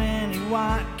too many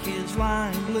white kids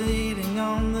lying bleeding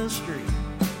on the street.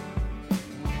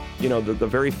 You know, the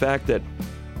very fact that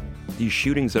these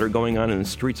shootings that are going on in the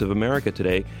streets of America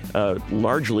today,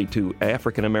 largely to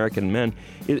African-American men,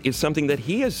 is something that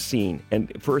he has seen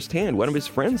and firsthand. One of his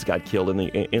friends got killed in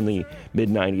the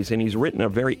mid-'90s, and he's written a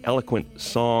very eloquent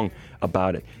song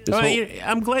about it.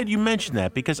 I'm glad you mentioned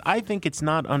that, because I think it's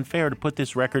not unfair to put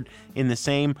this record in the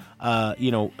same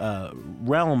realm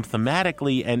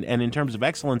thematically and in terms of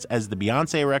excellence as the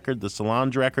Beyonce record, the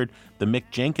Solange record, the Mick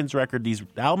Jenkins record, these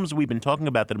albums we've been talking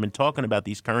about that have been talking about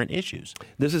these current issues.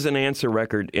 This is an answer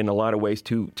record in a lot of ways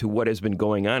to what has been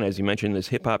going on, as you mentioned, this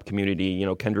hip-hop community, you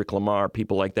know, Kendrick Lamar,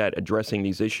 people like that addressing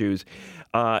these issues.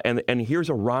 And here's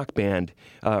a rock band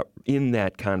in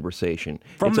that conversation.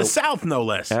 From the South, no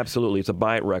less. Absolutely. It's a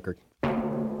buy it record.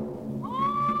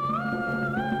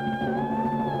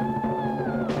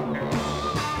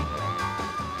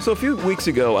 So a few weeks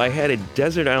ago, I had a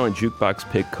Desert Island Jukebox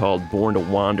pick called Born to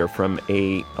Wander from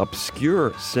a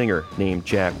obscure singer named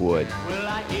Jack Wood. Will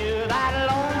I hear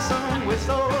that lonesome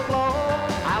whistle blow?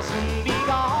 I'll soon be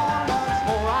gone, once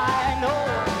more I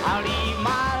know. I'll leave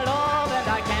my love and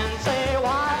I can't say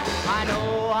why. I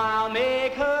know I'll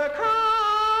make her cry.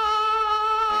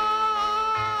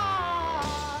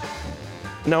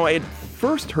 Now, I had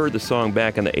first heard the song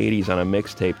back in the 80s on a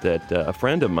mixtape that a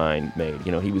friend of mine made.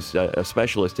 You know, he was a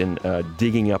specialist in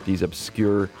digging up these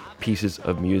obscure pieces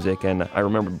of music, and I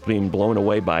remember being blown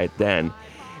away by it then.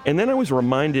 And then I was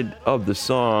reminded of the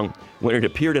song when it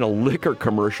appeared in a liquor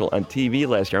commercial on TV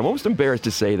last year. I'm almost embarrassed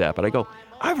to say that, but I go,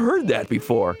 I've heard that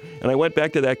before. And I went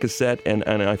back to that cassette and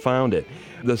I found it.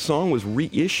 The song was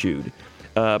reissued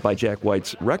by Jack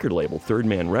White's record label, Third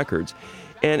Man Records.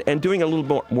 And doing a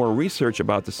little more research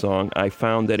about the song, I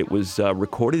found that it was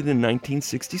recorded in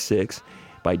 1966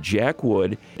 by Jack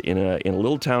Wood in a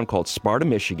little town called Sparta,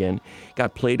 Michigan.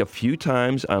 Got played a few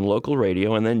times on local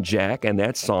radio, and then Jack and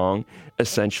that song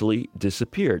essentially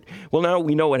disappeared. Well, now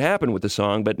we know what happened with the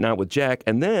song, but not with Jack.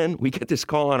 And then we get this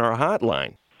call on our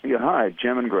hotline. Yeah, hi,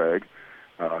 Jim and Greg.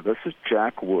 This is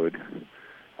Jack Wood.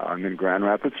 I'm in Grand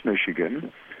Rapids,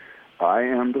 Michigan. I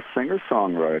am the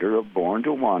singer-songwriter of Born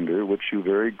to Wander, which you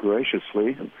very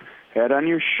graciously had on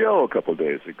your show a couple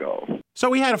days ago. So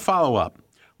we had a follow-up.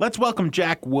 Let's welcome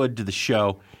Jack Wood to the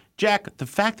show. Jack, the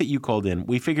fact that you called in,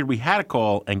 we figured we had to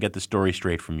call and get the story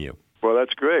straight from you. Well,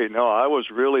 that's great. No, I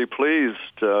was really pleased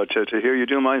to hear you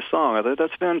do my song. I thought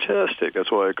that's fantastic.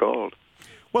 That's why I called.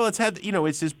 Well, it's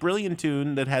this brilliant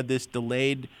tune that had this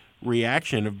delayed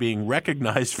reaction of being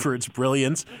recognized for its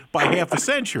brilliance by half a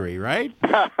century, right?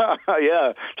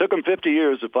 Yeah, took them 50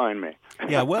 years to find me.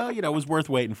 Yeah, well, it was worth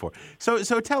waiting for.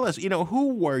 So tell us,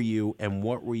 who were you and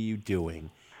what were you doing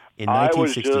in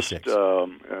 1966? I was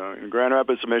just in Grand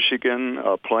Rapids, Michigan,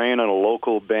 playing in a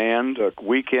local band,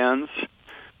 weekends,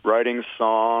 writing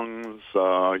songs,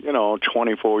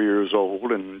 24 years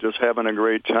old, and just having a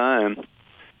great time.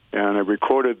 And I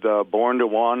recorded Born to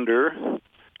Wander,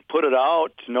 put it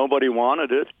out, nobody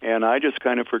wanted it, and I just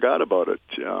kind of forgot about it.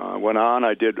 Went on,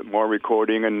 I did more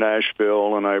recording in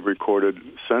Nashville, and I've recorded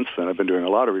since then. I've been doing a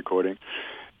lot of recording.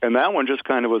 And that one just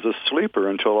kind of was a sleeper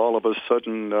until all of a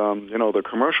sudden, the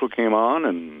commercial came on,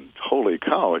 and holy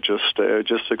cow, it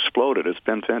just exploded. It's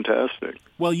been fantastic.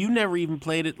 Well, you never even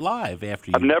played it live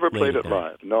after you I've never played it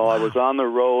live. No, wow. I was on the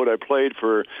road. I played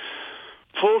for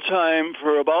full-time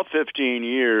for about 15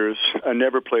 years. I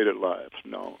never played it live.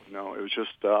 No. It was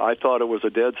just, I thought it was a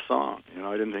dead song.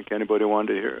 I didn't think anybody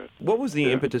wanted to hear it. What was the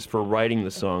impetus for writing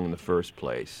the song in the first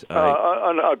place?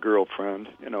 A girlfriend,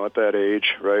 at that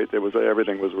age, right?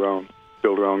 Everything was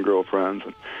built around girlfriends.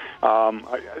 And,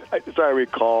 as I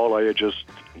recall, I had just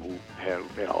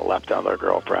left out a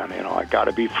girlfriend. I got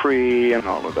to be free and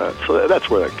all of that. So that's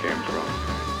where that came from.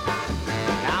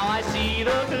 Now I see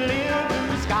the clear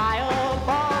blue sky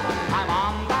above. I'm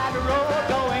on that road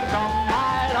going from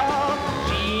my love.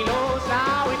 She knows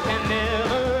now it can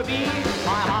never be.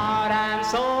 My heart and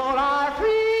soul are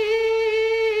free.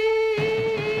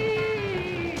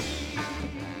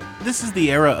 This is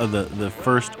the era of the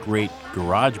first great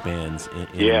garage bands in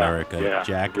America,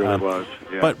 Jack. It really was.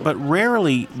 Yeah. But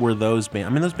rarely were those bands. I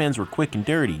mean, those bands were quick and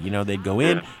dirty. They'd go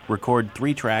in, record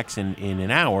 3 tracks in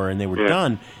an hour, and they were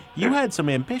done. You had some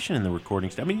ambition in the recording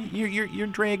stuff. I mean, you're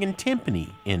dragging timpani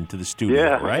into the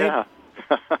studio, right?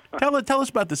 Yeah. Tell us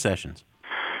about the sessions.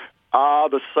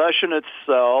 The session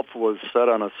itself was set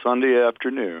on a Sunday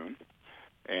afternoon,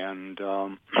 And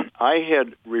I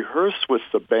had rehearsed with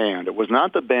the band. It was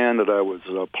not the band that I was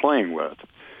playing with.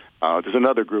 There's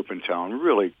another group in town,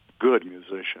 really good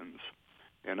musicians.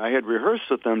 And I had rehearsed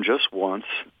with them just once,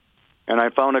 and I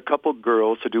found a couple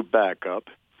girls to do backup.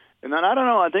 And then, I don't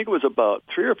know, I think it was about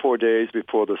 3 or 4 days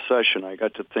before the session, I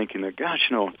got to thinking that,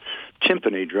 gosh,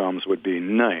 timpani drums would be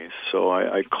nice. So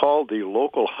I called the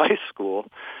local high school,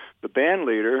 the band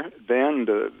leader,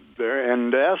 there,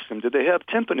 and asked him, did they have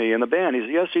timpani in the band? He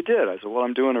said, yes, he did. I said, well,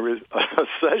 I'm doing a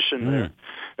session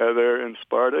there in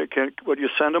Sparta. Would you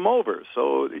send him over?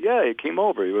 So, yeah, he came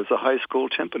over. He was a high school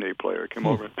timpani player. Came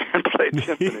over and played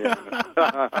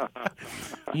timpani.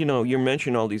 You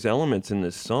mentioned all these elements in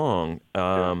this song,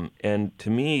 and to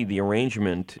me, the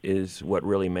arrangement is what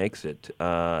really makes it.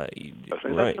 I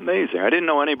think that's amazing. I didn't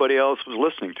know anybody else was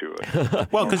listening to it.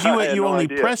 Well, because you only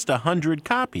pressed 100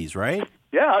 copies, right?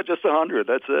 Yeah, just 100.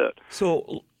 That's it.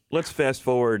 So let's fast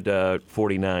forward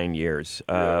 49 years.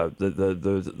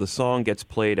 The song gets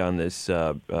played on this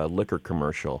liquor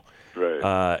commercial,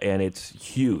 right? And it's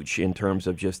huge in terms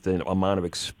of just the amount of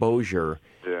exposure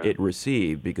it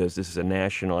received, because this is a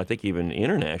national, I think even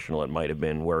international, it might have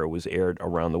been, where it was aired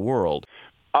around the world.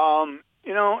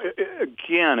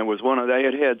 Again, it was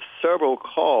I had several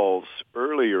calls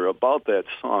earlier about that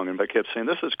song, and I kept saying,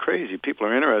 this is crazy. People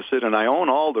are interested, and I own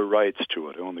all the rights to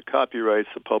it. I own the copyrights,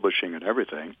 the publishing, and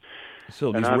everything.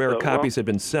 So these rare copies have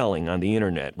been selling on the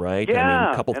internet, right? Yeah. I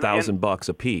mean, a couple $1,000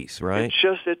 a piece, right?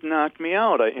 It knocked me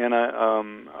out.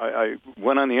 I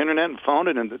went on the internet and found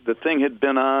it, and the thing had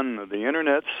been on the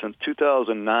internet since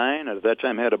 2009. At that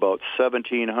time, it had about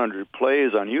 1,700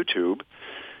 plays on YouTube.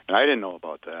 And I didn't know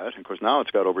about that. Of course, now it's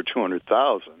got over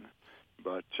 200,000.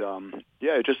 But, so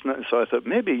I thought,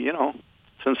 maybe,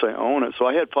 since I own it. So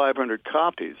I had 500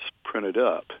 copies printed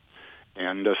up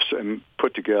and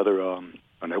put together on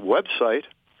a website.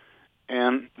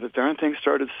 And the darn thing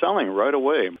started selling right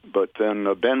away. But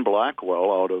then Ben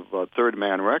Blackwell out of Third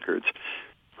Man Records,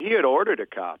 he had ordered a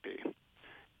copy.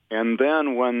 And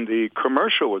then when the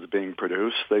commercial was being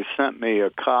produced, they sent me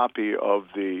a copy of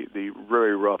the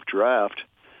very rough draft.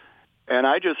 And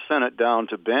I just sent it down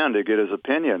to Ben to get his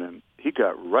opinion, and he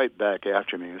got right back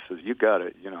after me and says, you got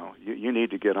it, you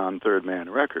need to get on Third Man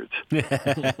Records.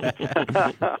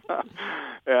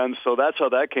 And so that's how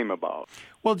that came about.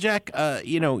 Well, Jack,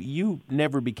 you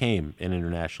never became an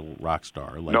international rock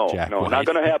star like Jack White. No, not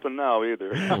going to happen now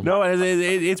either. No,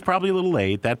 it's probably a little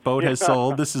late. That boat has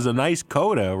sold. This is a nice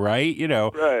coda, right?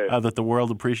 That the world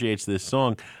appreciates this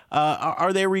song.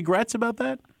 Are there regrets about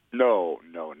that? No,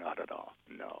 not at all.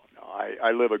 No.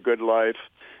 I live a good life.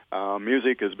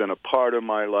 Music has been a part of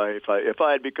my life. If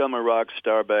I had become a rock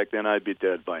star back then, I'd be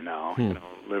dead by now,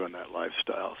 living that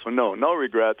lifestyle. So no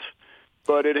regrets.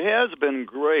 But it has been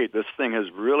great. This thing has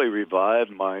really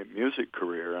revived my music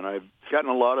career, and I've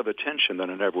gotten a lot of attention that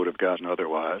I never would have gotten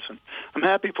otherwise. And I'm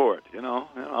happy for it,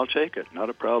 I'll take it. Not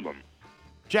a problem.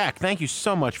 Jack, thank you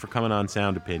so much for coming on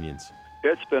Sound Opinions.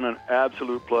 It's been an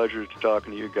absolute pleasure to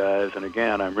talking to you guys. And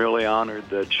again, I'm really honored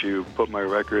that you put my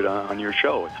record on your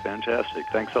show. It's fantastic.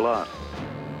 Thanks a lot.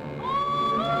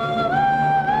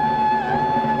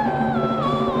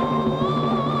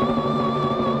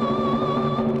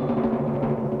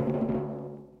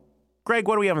 Greg,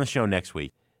 what do we have on the show next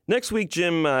week? Next week,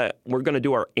 Jim, we're going to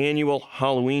do our annual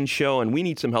Halloween show, and we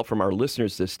need some help from our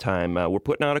listeners this time. We're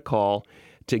putting out a call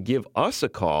to give us a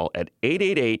call at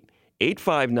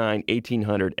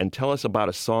 888-859-1800 and tell us about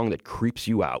a song that creeps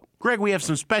you out. Greg, we have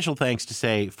some special thanks to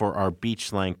say for our beach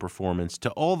slang performance to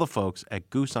all the folks at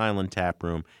Goose Island Tap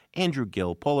Room, Andrew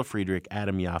Gill, Paula Friedrich,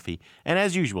 Adam Yaffe, and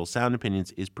as usual, Sound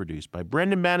Opinions is produced by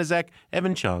Brendan Banaszak,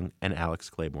 Evan Chung, and Alex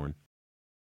Claiborne.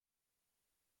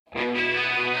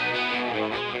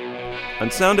 On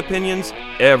Sound Opinions,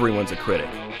 everyone's a critic.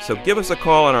 So give us a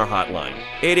call on our hotline,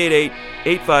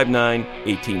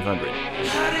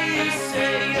 888-859-1800.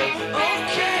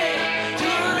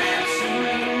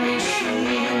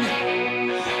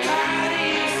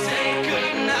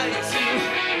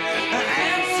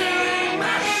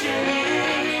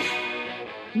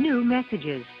 New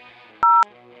messages.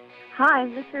 Hi,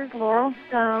 this is Laurel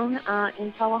Stone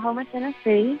in Tullahoma,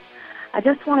 Tennessee. I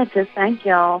just wanted to thank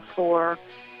y'all for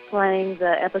playing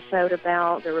the episode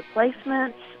about the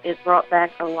Replacements. It brought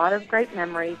back a lot of great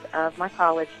memories of my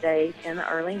college days in the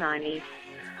early 90s.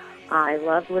 I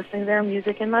loved listening to their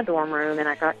music in my dorm room, and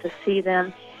I got to see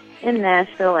them in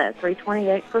Nashville at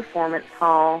 328 Performance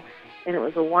Hall, and it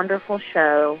was a wonderful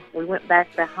show. We went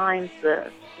back behind the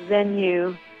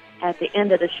venue at the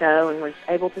end of the show and was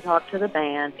able to talk to the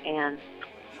band, and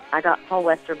I got Paul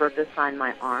Westerberg to sign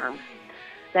my arm.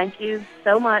 Thank you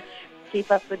so much.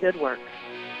 Keep up the good work.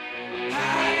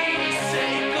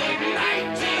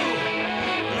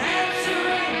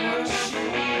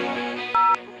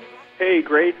 Hey,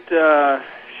 great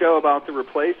show about the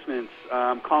Replacements.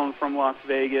 I'm calling from Las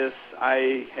Vegas.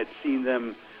 I had seen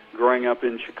them growing up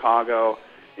in Chicago,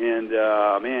 and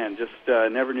man, just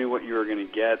never knew what you were going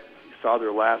to get. Saw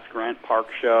their last Grant Park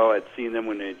show. I'd seen them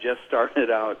when they just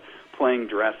started out playing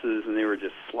dresses, and they were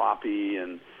just sloppy.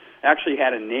 And actually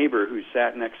had a neighbor who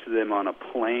sat next to them on a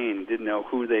plane, didn't know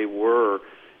who they were,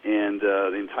 and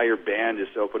the entire band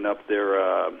just opened up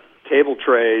their table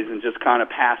trays and just kind of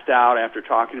passed out after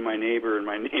talking to my neighbor, and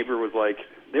my neighbor was like,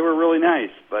 they were really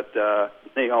nice, but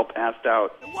they all passed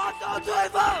out. 1, 2, 3,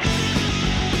 4.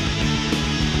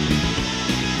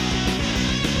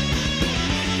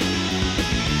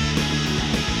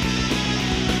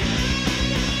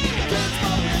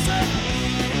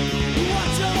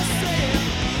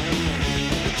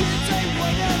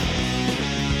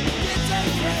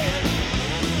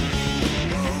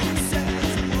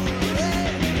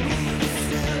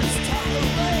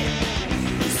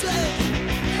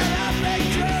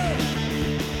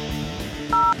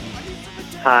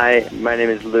 Hi, my name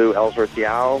is Lou Ellsworth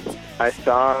Yao. I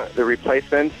saw the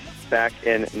Replacements back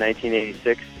in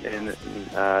 1986 in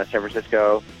San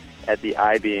Francisco at the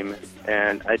I-Beam,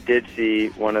 and I did see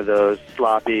one of those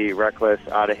sloppy, reckless,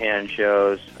 out-of-hand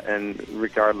shows, and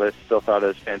regardless, still thought it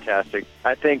was fantastic.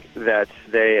 I think that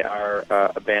they are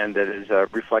a band that is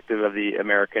reflective of the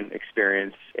American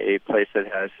experience, a place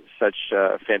that has such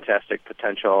fantastic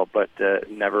potential, but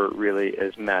never really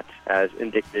is met, as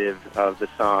indicative of the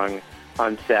song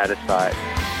Unsatisfied.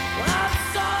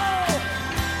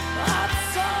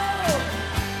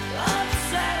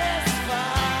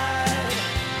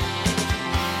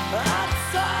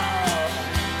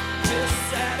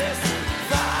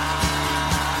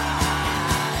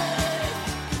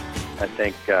 I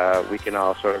think we can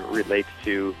all sort of relate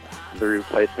to the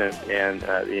Replacement and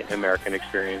the American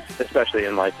experience, especially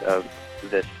in light of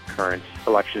this current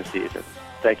election season.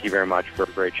 Thank you very much for a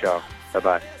great show.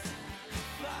 Bye-bye.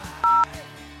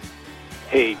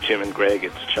 Hey, Jim and Greg,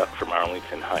 it's Chuck from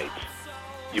Arlington Heights.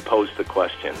 You posed the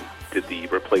question, did the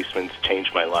Replacements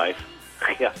change my life?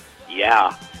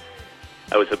 Yeah.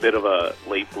 I was a bit of a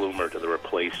late bloomer to the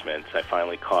Replacements. I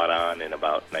finally caught on in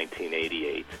about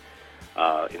 1988.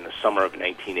 In the summer of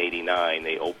 1989,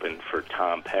 they opened for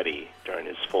Tom Petty during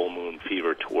his Full Moon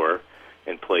Fever tour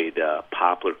and played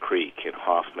Poplar Creek in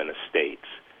Hoffman Estates.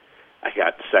 I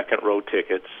got second-row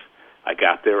tickets. I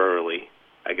got there early.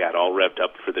 I got all revved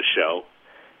up for the show.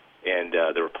 And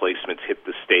the Replacements hit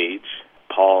the stage.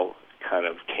 Paul kind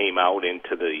of came out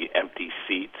into the empty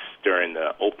seats during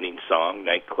the opening song,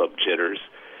 Nightclub Jitters,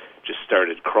 just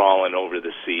started crawling over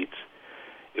the seats.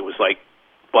 It was like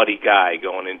Buddy Guy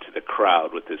going into the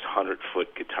crowd with his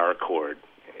 100-foot guitar chord,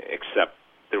 except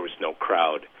there was no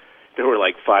crowd. There were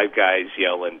like 5 guys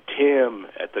yelling, "Tim,"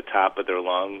 at the top of their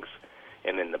lungs,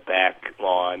 and in the back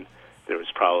lawn, there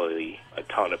was probably a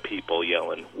ton of people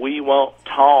yelling, "We want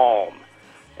Tom."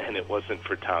 And it wasn't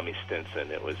for Tommy Stinson,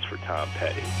 it was for Tom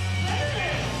Petty.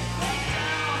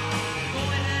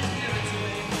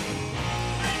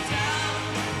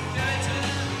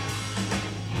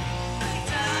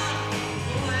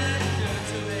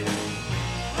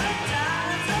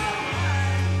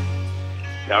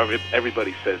 Now,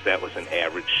 everybody says that was an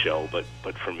average show, but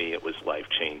for me it was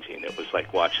life-changing. It was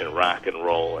like watching rock and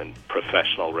roll and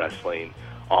professional wrestling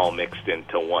all mixed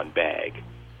into one bag.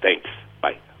 Thanks.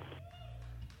 Bye.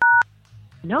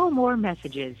 No more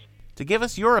messages. To give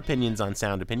us your opinions on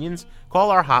Sound Opinions,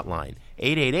 call our hotline,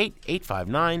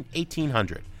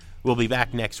 888-859-1800. We'll be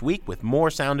back next week with more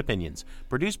Sound Opinions,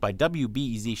 produced by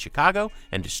WBEZ Chicago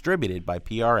and distributed by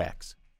PRX.